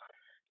problems.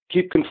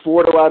 Keep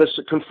Conforto out of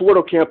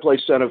Conforto can't play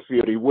center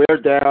field. He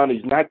wears down.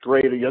 He's not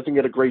great. He doesn't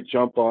get a great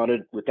jump on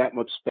it with that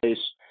much space.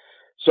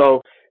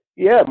 So,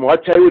 yeah,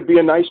 Marte would be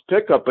a nice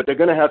pickup, but they're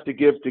going to have to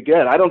give to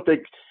get. I don't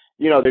think,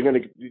 they're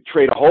going to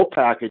trade a whole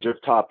package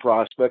of top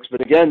prospects.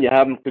 But again, you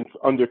have them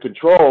under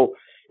control.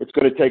 It's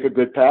going to take a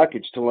good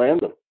package to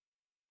land them.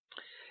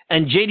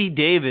 And J.D.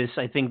 Davis,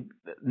 I think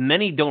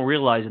many don't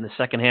realize in the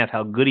second half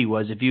how good he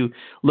was. If you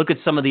look at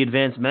some of the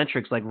advanced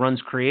metrics like runs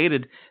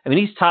created, I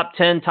mean, he's top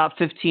 10, top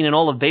 15 in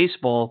all of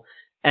baseball.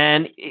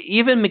 And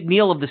even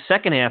McNeil of the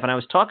second half, and I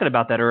was talking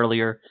about that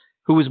earlier,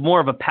 who was more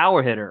of a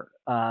power hitter,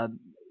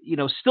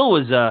 still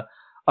was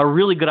a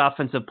really good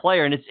offensive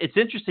player. And it's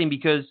interesting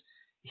because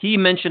he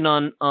mentioned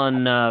on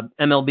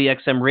MLB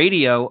XM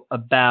radio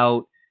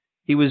about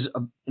he was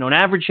an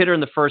average hitter in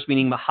the first,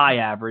 meaning a high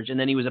average, and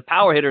then he was a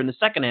power hitter in the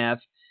second half.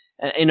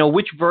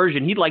 Which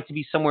version, he'd like to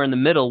be somewhere in the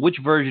middle. Which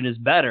version is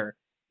better?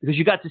 Because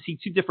you got to see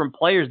two different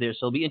players there,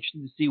 so it'll be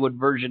interesting to see what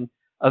version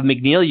of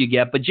McNeil you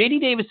get. But J.D.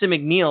 Davis and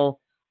McNeil,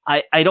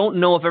 I don't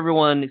know if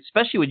everyone,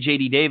 especially with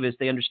J.D. Davis,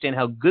 they understand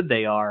how good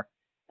they are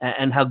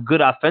and how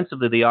good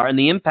offensively they are and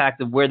the impact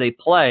of where they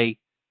play.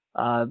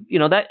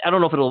 That I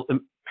don't know if it'll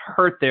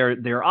hurt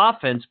their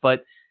offense,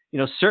 but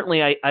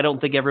certainly I don't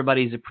think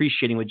everybody's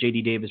appreciating what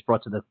J.D. Davis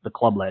brought to the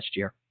club last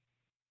year.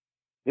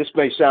 This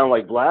may sound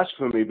like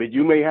blasphemy, but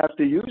you may have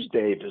to use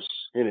Davis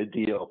in a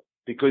deal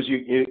because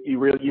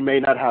you may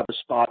not have a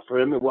spot for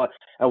him. And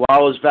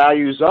while his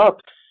value's up,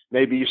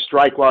 maybe you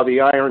strike while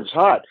the iron's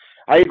hot.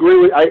 I agree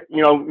with I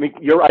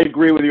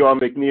agree with you on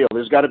McNeil.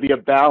 There's got to be a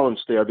balance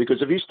there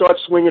because if he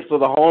starts swinging for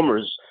the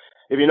homers,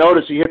 if you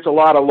notice, he hits a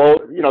lot of low,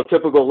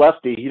 typical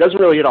lefty. He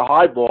doesn't really hit a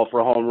high ball for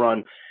a home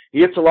run. He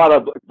hits a lot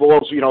of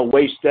balls,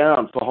 waist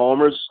down for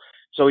homers.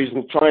 So he's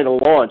trying to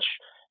launch.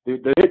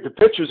 The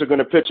pitchers are going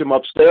to pitch him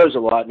upstairs a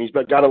lot, and he's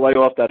got to lay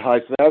off that high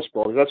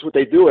fastball. That's what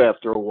they do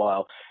after a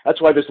while. That's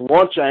why this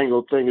launch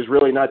angle thing is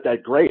really not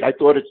that great. I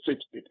thought it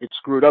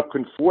screwed up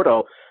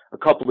Conforto a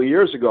couple of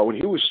years ago when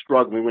he was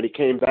struggling when he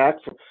came back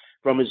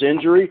from his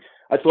injury.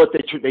 I thought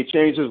they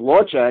changed his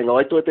launch angle.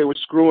 I thought they were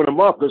screwing him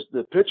up because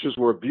the pitchers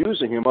were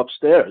abusing him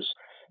upstairs.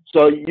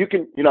 So you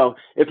can,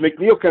 if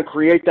McNeil can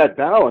create that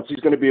balance, he's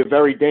going to be a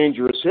very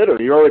dangerous hitter.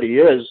 He already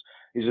is.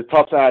 He's a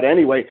tough out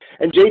anyway.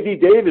 And J.D.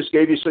 Davis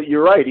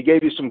you're right, he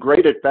gave you some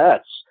great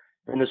at-bats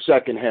in the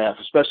second half,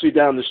 especially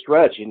down the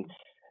stretch. And,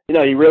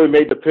 he really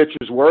made the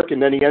pitchers work, and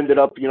then he ended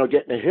up,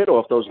 getting a hit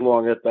off those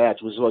long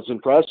at-bats, which was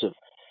impressive.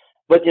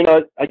 But,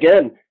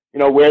 again,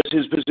 where's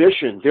his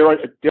position? They're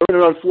in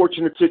an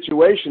unfortunate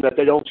situation that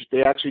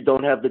they actually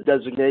don't have the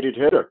designated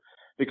hitter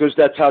because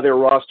that's how their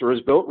roster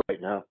is built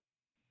right now.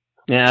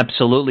 Yeah,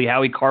 absolutely.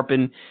 Howie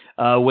Carpin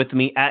with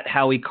me at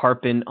Howie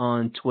Carpin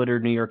on Twitter,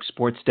 New York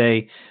Sports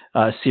Day,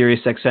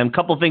 SiriusXM.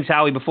 Couple things,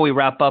 Howie, before we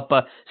wrap up.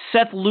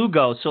 Seth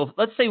Lugo. So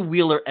let's say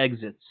Wheeler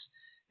exits.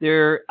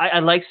 I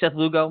like Seth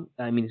Lugo.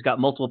 I mean, he's got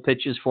multiple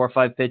pitches, 4 or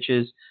 5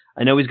 pitches.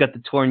 I know he's got the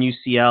torn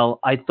UCL.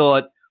 I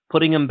thought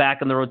putting him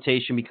back in the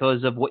rotation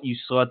because of what you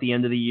saw at the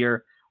end of the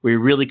year, where you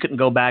really couldn't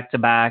go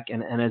back-to-back,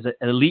 and as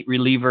an elite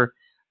reliever,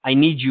 I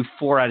need you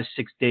 4 out of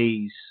 6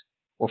 days,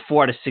 or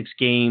 4 out of 6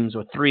 games,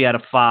 or 3 out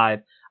of 5.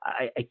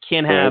 I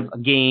can't have a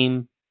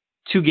game,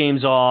 2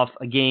 games off,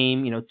 a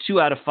game,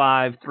 2 out of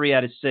 5, 3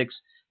 out of 6,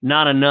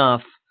 not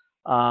enough.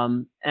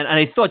 And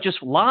I thought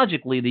just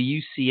logically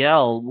the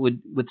UCL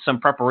would, with some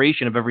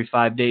preparation of every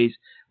 5 days,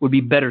 would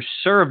be better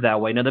served that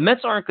way. Now, the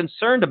Mets aren't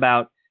concerned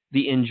about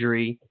the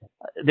injury.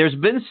 There's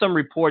been some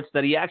reports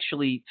that he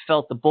actually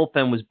felt the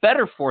bullpen was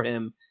better for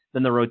him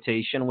than the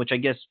rotation, which I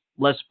guess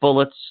less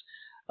bullets,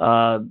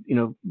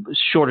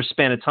 shorter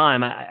span of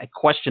time. I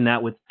question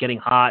that with getting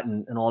hot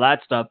and all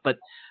that stuff. But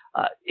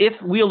if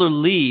Wheeler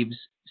leaves,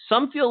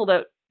 some feel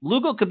that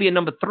Lugo could be a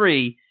number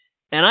 3,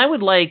 and I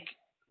would like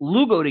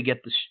Lugo to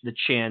get the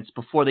chance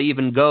before they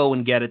even go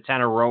and get a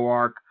Tanner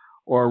Roark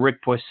or a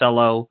Rick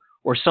Porcello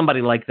or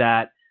somebody like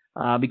that,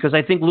 because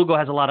I think Lugo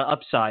has a lot of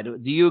upside.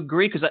 Do you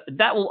agree? Because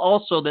that will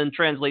also then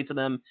translate to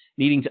them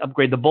needing to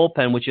upgrade the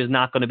bullpen, which is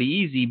not going to be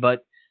easy,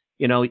 but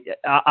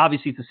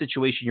obviously it's a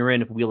situation you're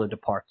in if Wheeler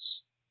departs.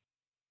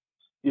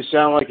 You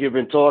sound like you've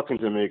been talking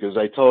to me, because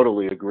I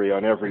totally agree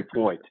on every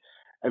point.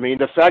 I mean,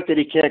 the fact that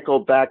he can't go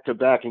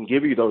back-to-back and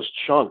give you those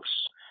chunks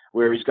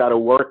where he's got to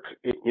work,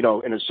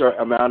 in a certain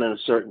amount in a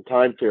certain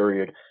time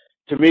period,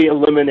 to me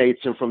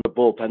eliminates him from the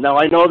bullpen. Now,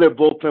 I know their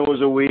bullpen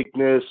was a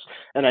weakness,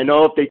 and I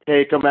know if they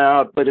take him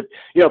out, but if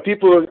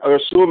people are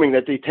assuming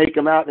that they take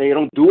him out and they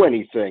don't do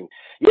anything,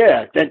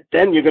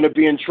 then you're going to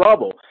be in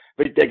trouble.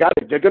 But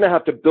they're going to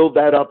have to build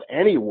that up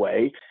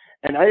anyway.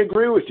 And I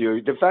agree with you.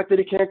 The fact that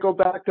he can't go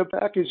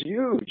back-to-back is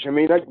huge. I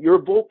mean, you're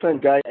a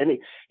bullpen guy, and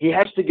he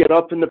has to get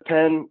up in the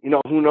pen.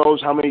 Who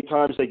knows how many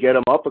times they get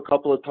him up, a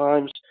couple of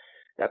times.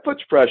 That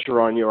puts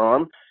pressure on your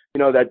arm.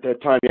 That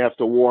time you have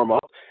to warm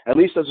up. At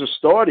least as a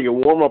starter, you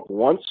warm up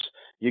once,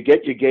 you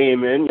get your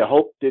game in. You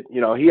hope that,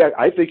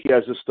 I think he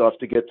has the stuff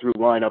to get through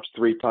lineups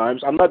 3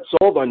 times. I'm not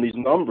sold on these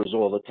numbers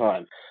all the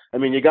time. I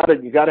mean, you got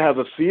to have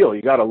a feel.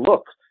 You got to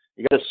look.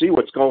 You got to see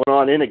what's going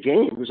on in a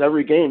game, because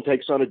every game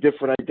takes on a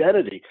different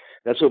identity.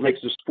 That's what makes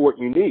the sport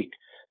unique.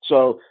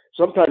 So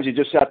sometimes you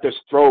just have to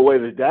throw away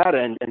the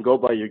data and go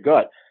by your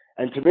gut.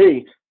 And to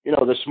me,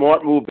 the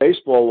smart move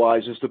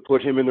baseball-wise is to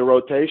put him in the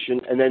rotation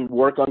and then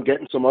work on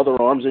getting some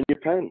other arms in your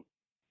pen.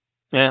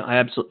 Yeah,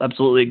 I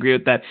absolutely agree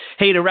with that.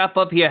 Hey, to wrap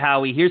up here,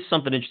 Howie, here's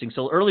something interesting.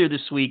 So earlier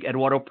this week,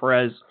 Eduardo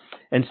Perez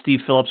and Steve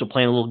Phillips were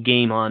playing a little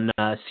game on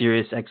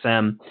Sirius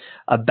XM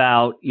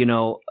about,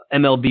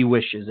 MLB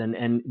wishes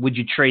and would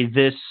you trade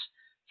this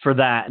for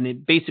that? And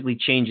it basically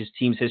changes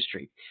team's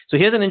history. So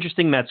here's an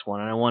interesting Mets one,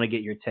 and I want to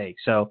get your take.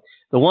 So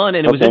the one,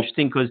 and it was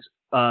interesting because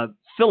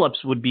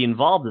Phillips would be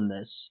involved in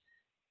this,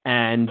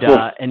 and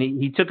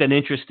he took an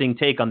interesting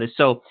take on this.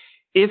 So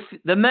if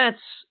the Mets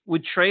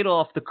would trade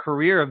off the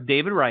career of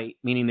David Wright,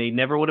 meaning they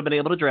never would have been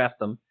able to draft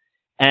him,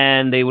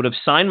 and they would have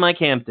signed Mike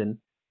Hampton,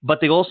 but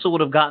they also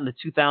would have gotten the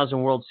 2000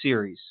 World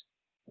Series,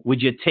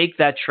 would you take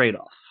that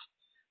trade-off?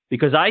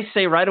 Because I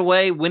say right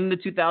away, win the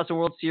 2000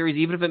 World Series,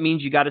 even if it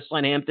means you got to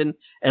sign Hampton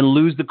and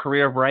lose the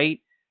career of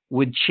Wright,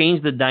 would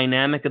change the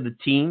dynamic of the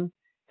team.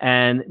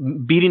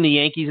 And beating the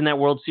Yankees in that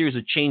World Series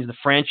would change the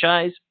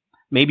franchise,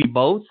 maybe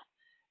both.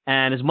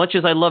 And as much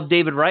as I love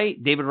David Wright,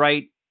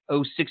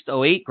 06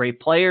 to 08,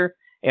 great player.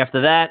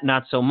 After that,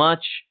 not so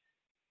much.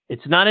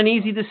 It's not an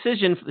easy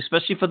decision,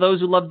 especially for those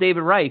who love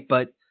David Wright,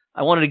 but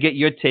I wanted to get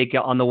your take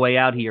on the way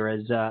out here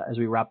as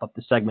we wrap up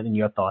the segment and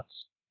your thoughts.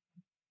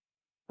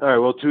 All right,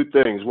 well, 2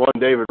 things. One,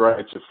 David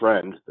Wright's a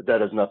friend, but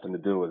that has nothing to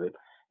do with it.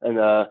 And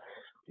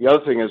the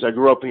other thing is I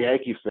grew up a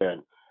Yankee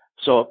fan.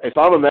 So if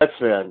I'm a Mets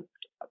fan,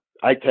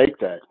 I take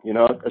that,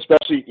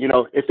 especially,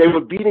 if they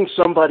were beating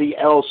somebody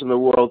else in the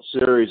World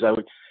Series, I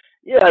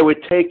would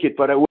take it,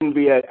 but I wouldn't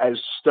be I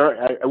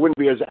wouldn't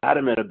be as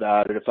adamant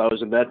about it if I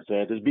was a Mets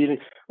fan.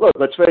 Look,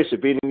 let's face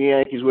it, beating the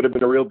Yankees would have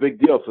been a real big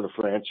deal for the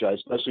franchise,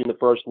 especially in the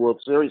first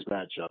World Series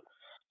matchup.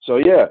 So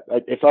yeah,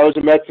 if I was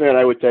a Mets fan,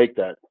 I would take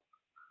that.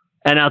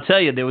 And I'll tell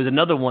you, there was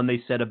another one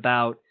they said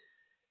about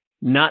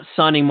not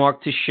signing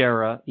Mark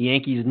Teixeira, the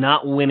Yankees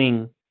not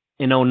winning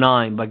in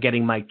 2009 by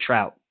getting Mike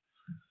Trout.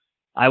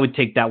 I would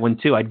take that one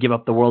too. I'd give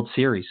up the World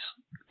Series.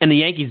 And the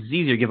Yankees, it's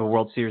easier to give a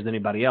World Series than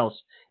anybody else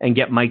and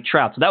get Mike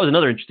Trout. So that was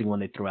another interesting one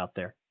they threw out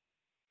there.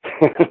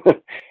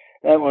 That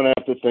one I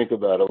have to think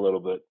about a little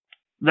bit.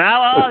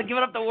 Now,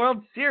 giving up the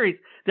World Series.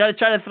 Got to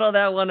try to throw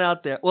that one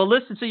out there. Well,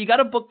 listen, so you got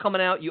a book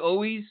coming out. You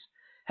always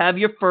have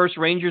your first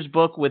Rangers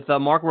book with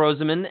Mark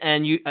Roseman,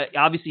 and you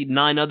obviously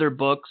 9 other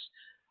books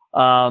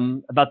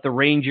about the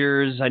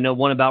Rangers. I know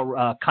one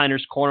about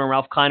Kiner's Corner,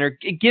 Ralph Kiner.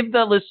 Give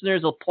the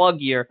listeners a plug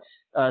here.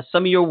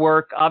 Some of your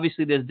work.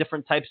 Obviously, there's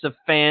different types of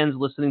fans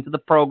listening to the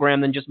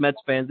program than just Mets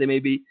fans. They may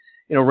be,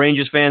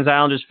 Rangers fans,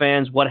 Islanders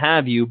fans, what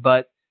have you.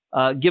 But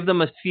Give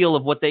them a feel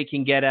of what they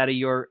can get out of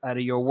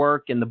your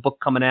work and the book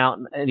coming out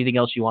and anything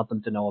else you want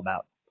them to know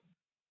about.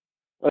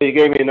 Well, you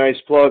gave me a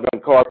nice plug on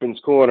Carpin's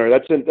Corner.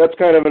 That's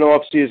kind of an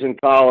off-season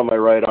column I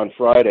write on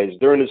Fridays.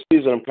 During the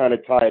season, I'm kind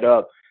of tied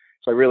up,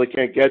 so I really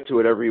can't get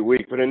to it every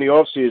week. But in the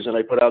off-season,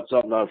 I put out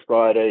something on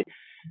Friday,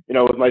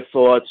 with my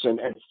thoughts and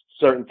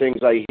certain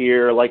things I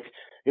hear. Like,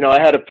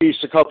 I had a piece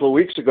a couple of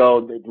weeks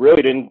ago that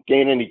really didn't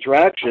gain any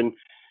traction,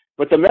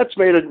 but the Mets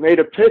made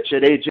a pitch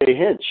at A.J.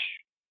 Hinch,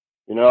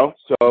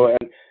 So,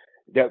 and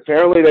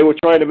apparently they were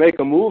trying to make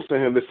a move for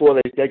him before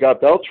they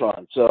got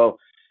Beltran. So,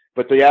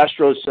 but the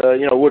Astros,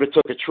 would have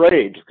took a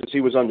trade because he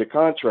was under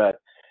contract,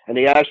 and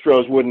the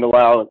Astros wouldn't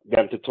allow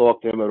them to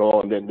talk to him at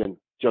all, and then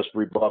just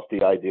rebuffed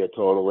the idea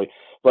totally.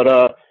 But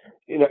I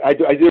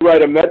did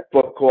write a Met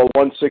book called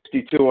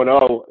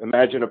 162-0.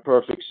 Imagine a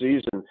Perfect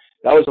Season.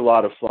 That was a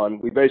lot of fun.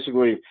 I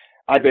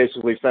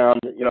basically found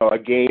a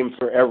game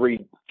for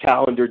every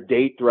calendar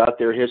date throughout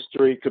their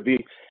history. Could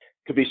be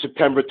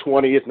September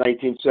 20th,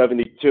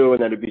 1972,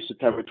 and then it'd be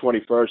September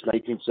 21st,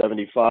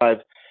 1975.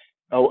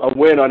 A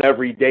win on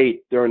every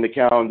date during the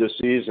calendar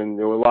season.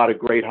 There were a lot of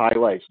great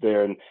highlights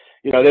there, and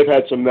they've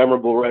had some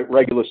memorable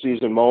regular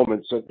season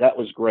moments. So that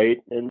was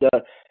great. And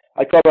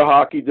I cover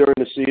hockey during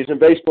the season.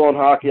 Baseball and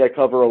hockey I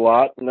cover a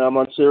lot, and I'm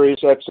on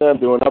Sirius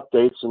XM doing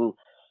updates, and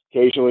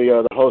occasionally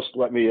the host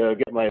let me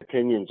get my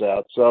opinions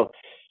out. So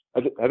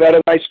I've had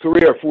a nice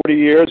career, 40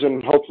 years,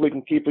 and hopefully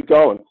can keep it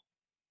going.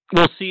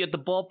 We'll see you at the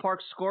ballpark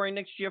scoring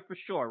next year for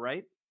sure,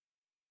 right?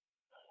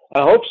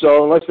 I hope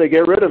so, unless they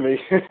get rid of me.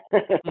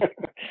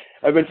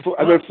 I've been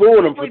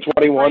fooling them for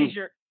 21.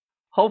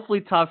 Hopefully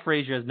Todd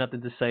Frazier has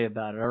nothing to say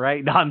about it, all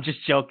right? No, I'm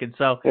just joking.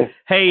 So,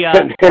 hey,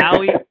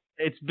 Howie,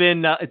 it's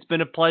been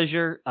a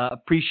pleasure.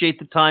 Appreciate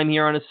the time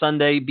here on a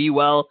Sunday. Be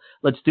well.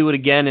 Let's do it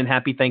again, and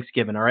happy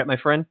Thanksgiving, all right, my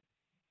friend?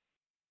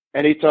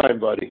 Anytime,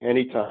 buddy.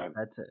 Anytime.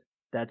 That's it.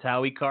 That's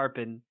Howie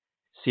Carpin,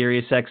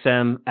 Sirius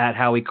XM, at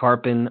Howie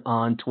Carpin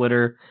on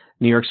Twitter.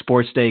 New York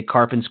Sports Day,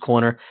 Carpin's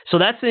Corner. So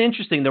that's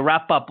interesting to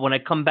wrap up. When I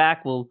come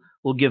back, we'll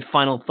give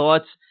final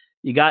thoughts.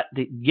 You got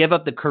to give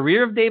up the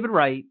career of David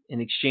Wright in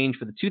exchange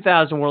for the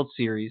 2000 World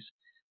Series,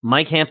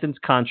 Mike Hampton's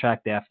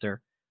contract after,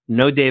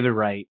 no David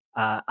Wright.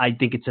 I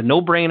think it's a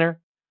no-brainer.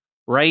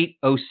 Wright,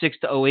 06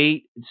 to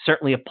 08, it's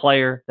certainly a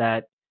player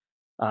that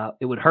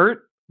it would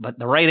hurt, but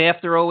the Wright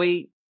after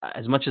 08,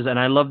 as much as, and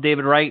I love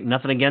David Wright,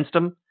 nothing against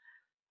him,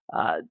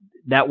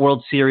 that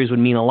World Series would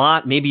mean a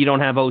lot. Maybe you don't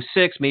have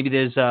 06, maybe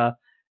there's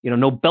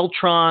no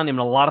Beltran. I mean,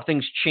 a lot of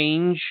things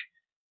change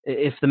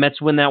if the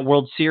Mets win that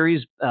World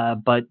Series.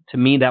 But to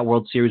me, that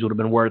World Series would have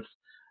been worth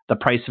the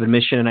price of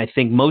admission. And I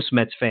think most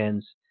Mets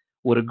fans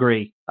would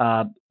agree.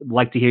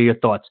 Like to hear your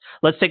thoughts.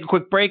 Let's take a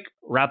quick break,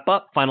 wrap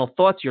up, final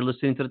thoughts. You're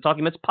listening to the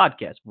Talking Mets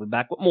podcast. We'll be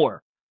back with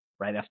more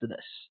right after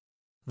this.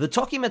 The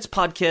Talking Mets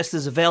podcast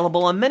is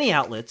available on many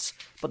outlets,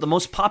 but the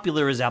most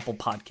popular is Apple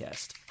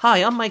Podcast. Hi,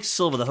 I'm Mike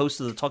Silva, the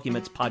host of the Talking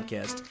Mets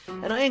podcast,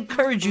 and I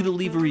encourage you to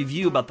leave a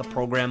review about the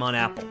program on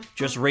Apple.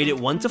 Just rate it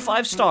 1 to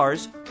 5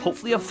 stars,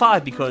 hopefully a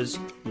 5 because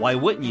why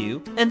wouldn't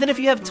you? And then if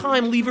you have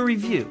time, leave a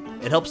review.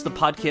 It helps the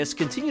podcast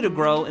continue to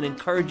grow and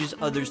encourages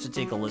others to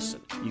take a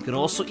listen. You can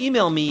also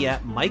email me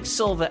at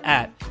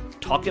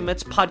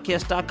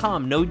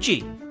MikeSilva@TalkingMetsPodcast.com, no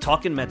G,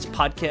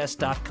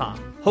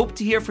 TalkingMetsPodcast.com. Hope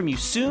to hear from you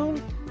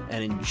soon,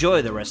 and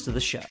enjoy the rest of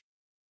the show.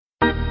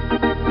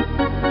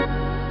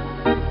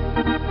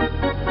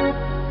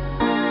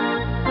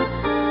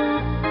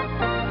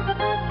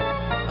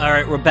 All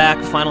right, we're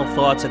back. Final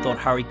thoughts. I thought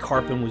Howie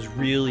Carpin was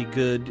really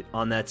good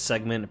on that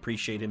segment.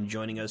 Appreciate him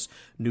joining us.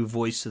 New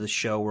voice to the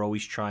show. We're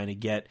always trying to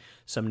get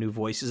some new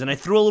voices. And I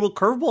threw a little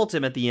curveball to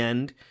him at the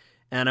end,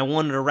 and I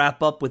wanted to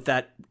wrap up with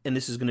that. And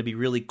this is going to be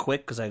really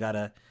quick because I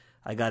gotta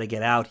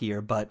get out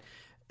here. But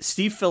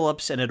Steve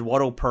Phillips and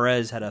Eduardo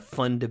Perez had a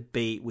fun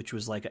debate, which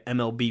was like an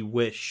MLB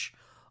wish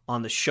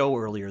on the show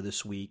earlier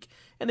this week.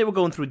 And they were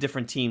going through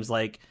different teams.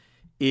 Like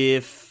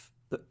if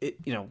the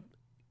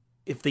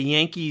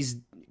Yankees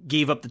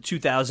gave up the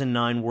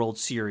 2009 World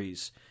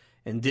Series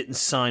and didn't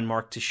sign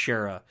Mark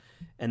Teixeira,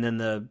 and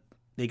then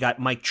they got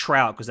Mike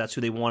Trout because that's who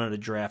they wanted to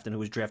draft and who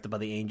was drafted by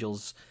the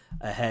Angels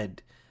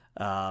ahead.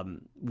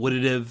 Would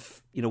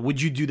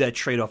you do that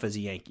trade-off as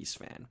a Yankees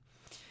fan?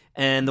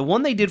 And the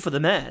one they did for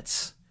the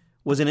Mets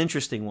was an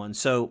interesting one.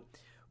 So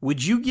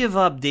would you give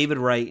up David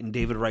Wright and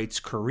David Wright's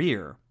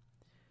career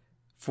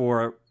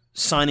for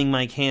signing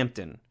Mike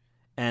Hampton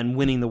and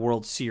winning the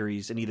World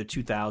Series in either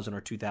 2000 or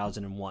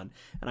 2001?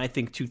 And I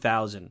think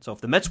 2000. So if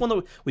the Mets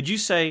won would you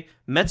say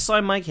Mets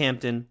sign Mike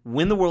Hampton,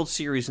 win the World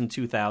Series in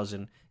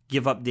 2000,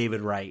 give up David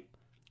Wright?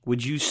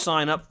 Would you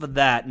sign up for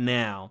that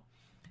now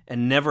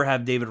and never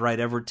have David Wright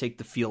ever take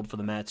the field for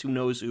the Mets? Who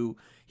knows who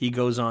he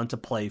goes on to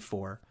play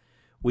for?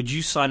 Would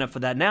you sign up for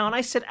that now? And I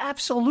said,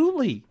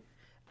 absolutely.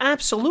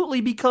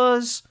 Absolutely,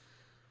 because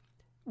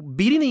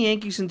beating the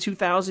Yankees in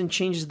 2000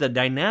 changes the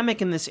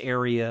dynamic in this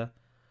area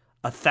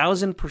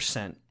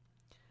 1,000%.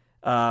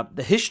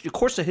 Of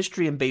course, the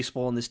history in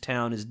baseball in this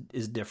town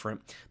is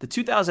different. The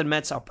 2000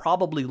 Mets are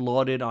probably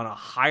lauded on a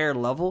higher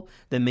level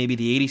than maybe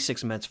the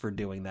 86 Mets for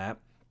doing that.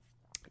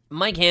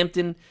 Mike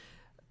Hampton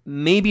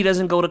maybe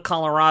doesn't go to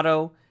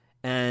Colorado,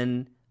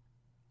 and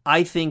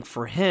I think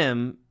for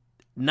him,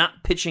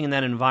 not pitching in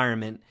that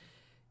environment,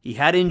 he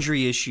had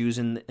injury issues,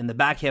 and the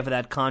back half of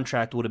that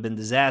contract would have been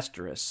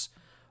disastrous.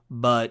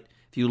 But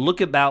if you look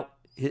about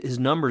his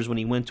numbers when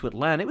he went to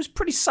Atlanta, it was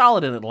pretty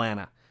solid in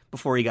Atlanta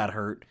before he got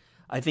hurt.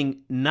 I think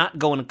not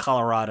going to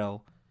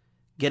Colorado,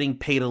 getting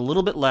paid a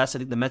little bit less. I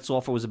think the Mets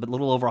offer was a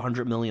little over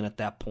 $100 million at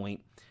that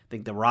point. I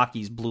think the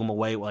Rockies blew him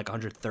away with like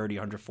 $130,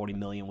 $140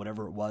 million,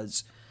 whatever it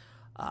was.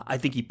 I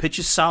think he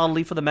pitches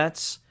solidly for the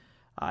Mets.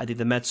 I think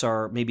the Mets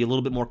are maybe a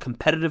little bit more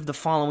competitive the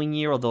following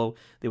year, although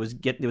there was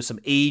some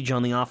age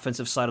on the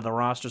offensive side of the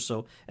roster,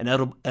 so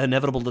an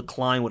inevitable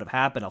decline would have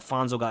happened.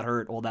 Alfonso got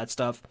hurt, all that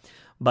stuff.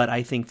 But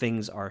I think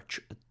things are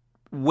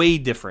way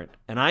different.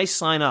 And I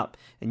sign up.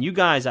 And you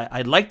guys,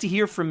 I'd like to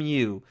hear from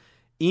you.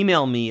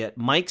 Email me at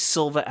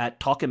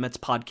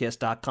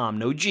MikeSilva@TalkingMetsPodcast.com.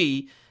 No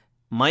G.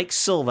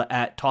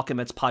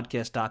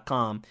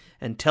 MikeSilva@TalkingMetsPodcast.com.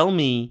 And tell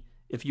me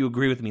if you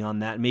agree with me on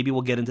that. Maybe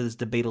we'll get into this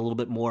debate a little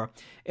bit more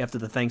after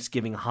the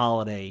Thanksgiving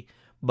holiday.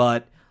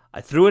 But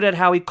I threw it at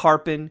Howie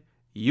Carpin.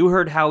 You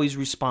heard Howie's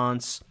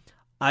response.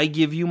 I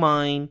give you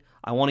mine.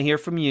 I want to hear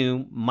from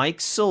you.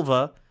 Mike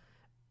Silva,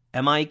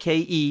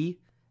 MikeSil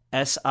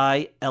as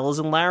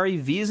in Larry,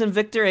 V as in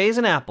Victor, A as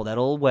in Apple, that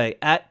old way,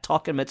 at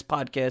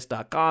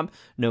TalkingMetsPodcast.com.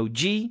 No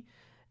G.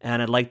 And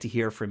I'd like to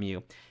hear from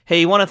you.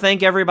 Hey, I want to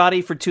thank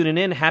everybody for tuning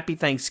in. Happy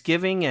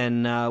Thanksgiving,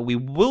 and I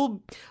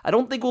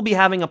don't think we'll be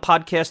having a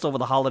podcast over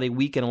the holiday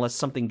weekend unless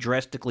something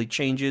drastically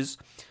changes.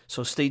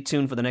 So stay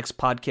tuned for the next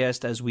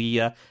podcast as we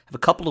have a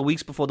couple of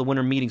weeks before the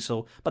winter meeting.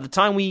 So by the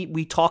time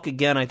we talk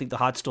again, I think the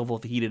hot stove will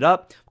have heated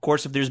up. Of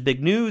course, if there's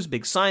big news,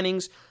 big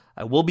signings,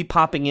 I will be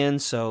popping in,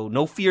 so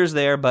no fears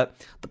there, but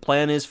the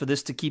plan is for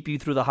this to keep you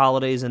through the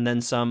holidays and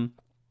then some.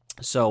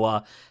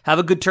 So have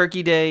a good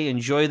Turkey Day.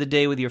 Enjoy the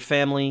day with your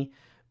family.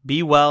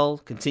 Be well.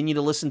 Continue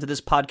to listen to this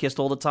podcast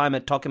all the time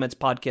at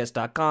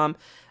TalkingMetsPodcast.com,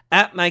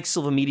 at Mike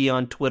Silva Media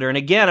on Twitter. And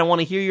again, I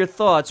want to hear your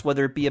thoughts,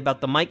 whether it be about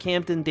the Mike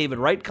Hampton, David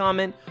Wright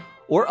comment,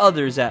 or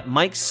others at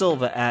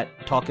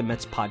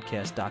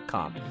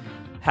MikeSilva@TalkingMetsPodcast.com.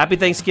 Happy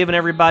Thanksgiving,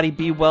 everybody.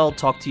 Be well.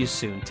 Talk to you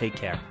soon. Take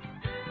care.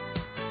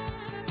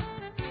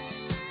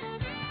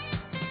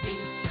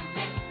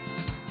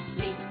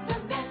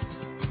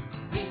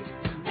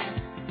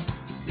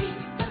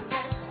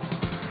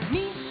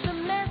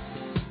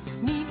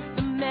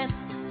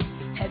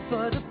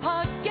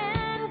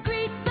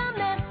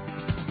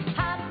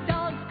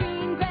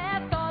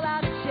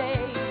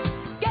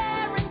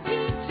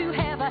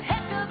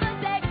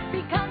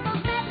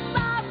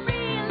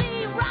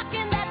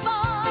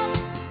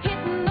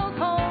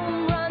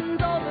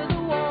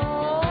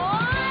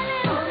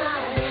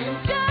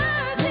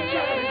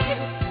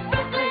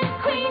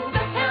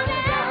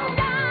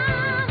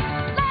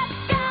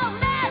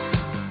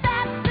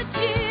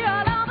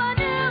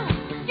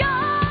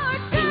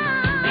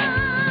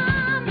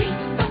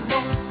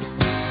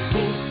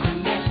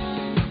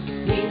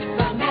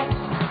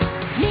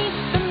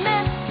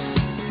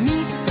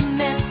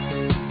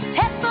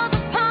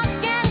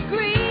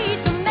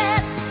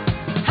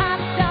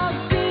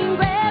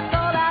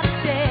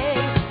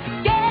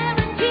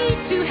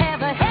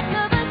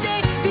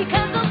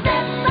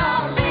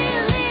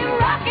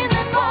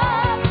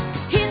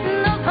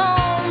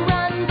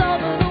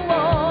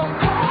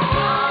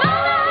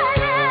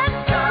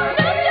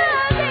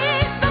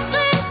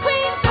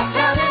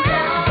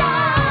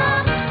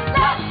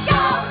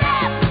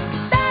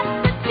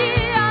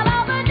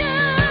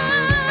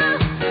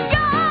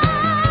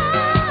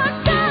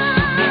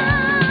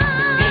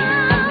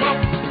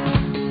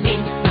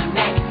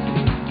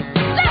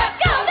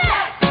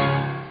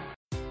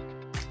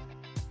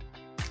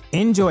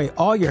 Enjoy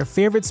all your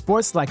favorite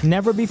sports like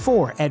never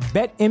before at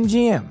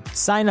BetMGM.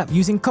 Sign up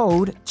using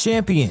code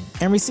CHAMPION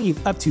and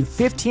receive up to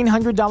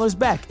 $1,500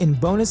 back in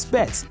bonus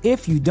bets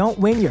if you don't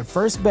win your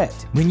first bet.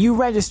 When you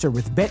register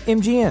with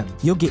BetMGM,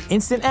 you'll get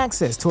instant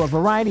access to a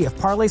variety of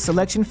parlay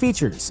selection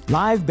features,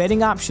 live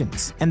betting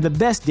options, and the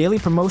best daily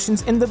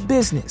promotions in the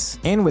business.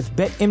 And with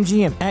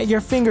BetMGM at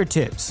your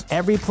fingertips,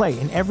 every play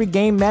and every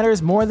game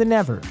matters more than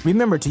ever.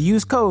 Remember to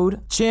use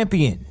code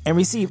CHAMPION and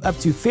receive up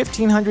to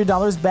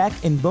 $1,500 back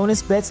in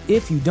bonus bets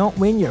if you don't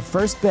win your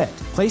first bet.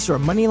 Place your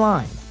money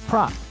line,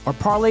 prop, or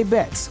parlay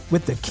bets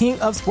with the king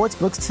of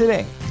sportsbooks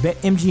today.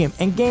 BetMGM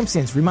and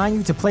GameSense remind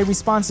you to play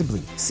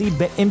responsibly. See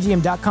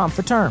BetMGM.com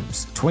for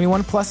terms.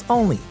 21 plus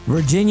only.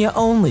 Virginia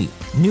only.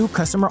 New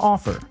customer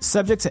offer.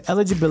 Subject to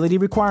eligibility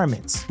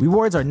requirements.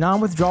 Rewards are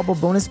non-withdrawable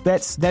bonus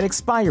bets that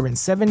expire in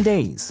 7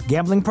 days.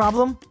 Gambling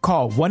problem?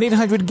 Call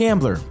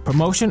 1-800-GAMBLER.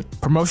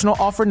 Promotional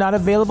offer not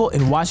available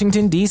in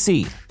Washington,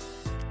 D.C.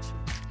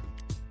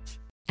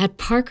 At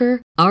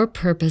Parker, our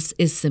purpose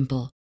is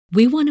simple.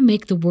 We want to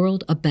make the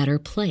world a better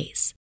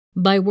place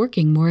by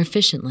working more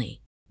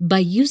efficiently, by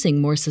using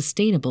more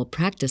sustainable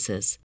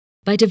practices,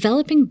 by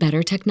developing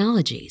better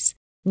technologies.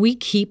 We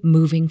keep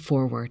moving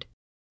forward.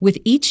 With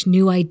each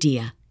new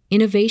idea,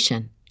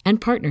 innovation,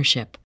 and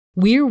partnership,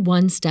 we're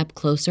one step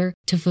closer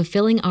to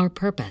fulfilling our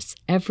purpose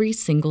every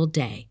single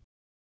day.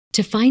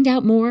 To find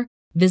out more,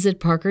 visit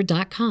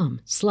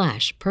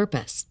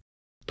parker.com/purpose.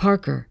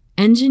 Parker,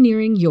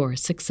 engineering your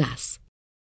success.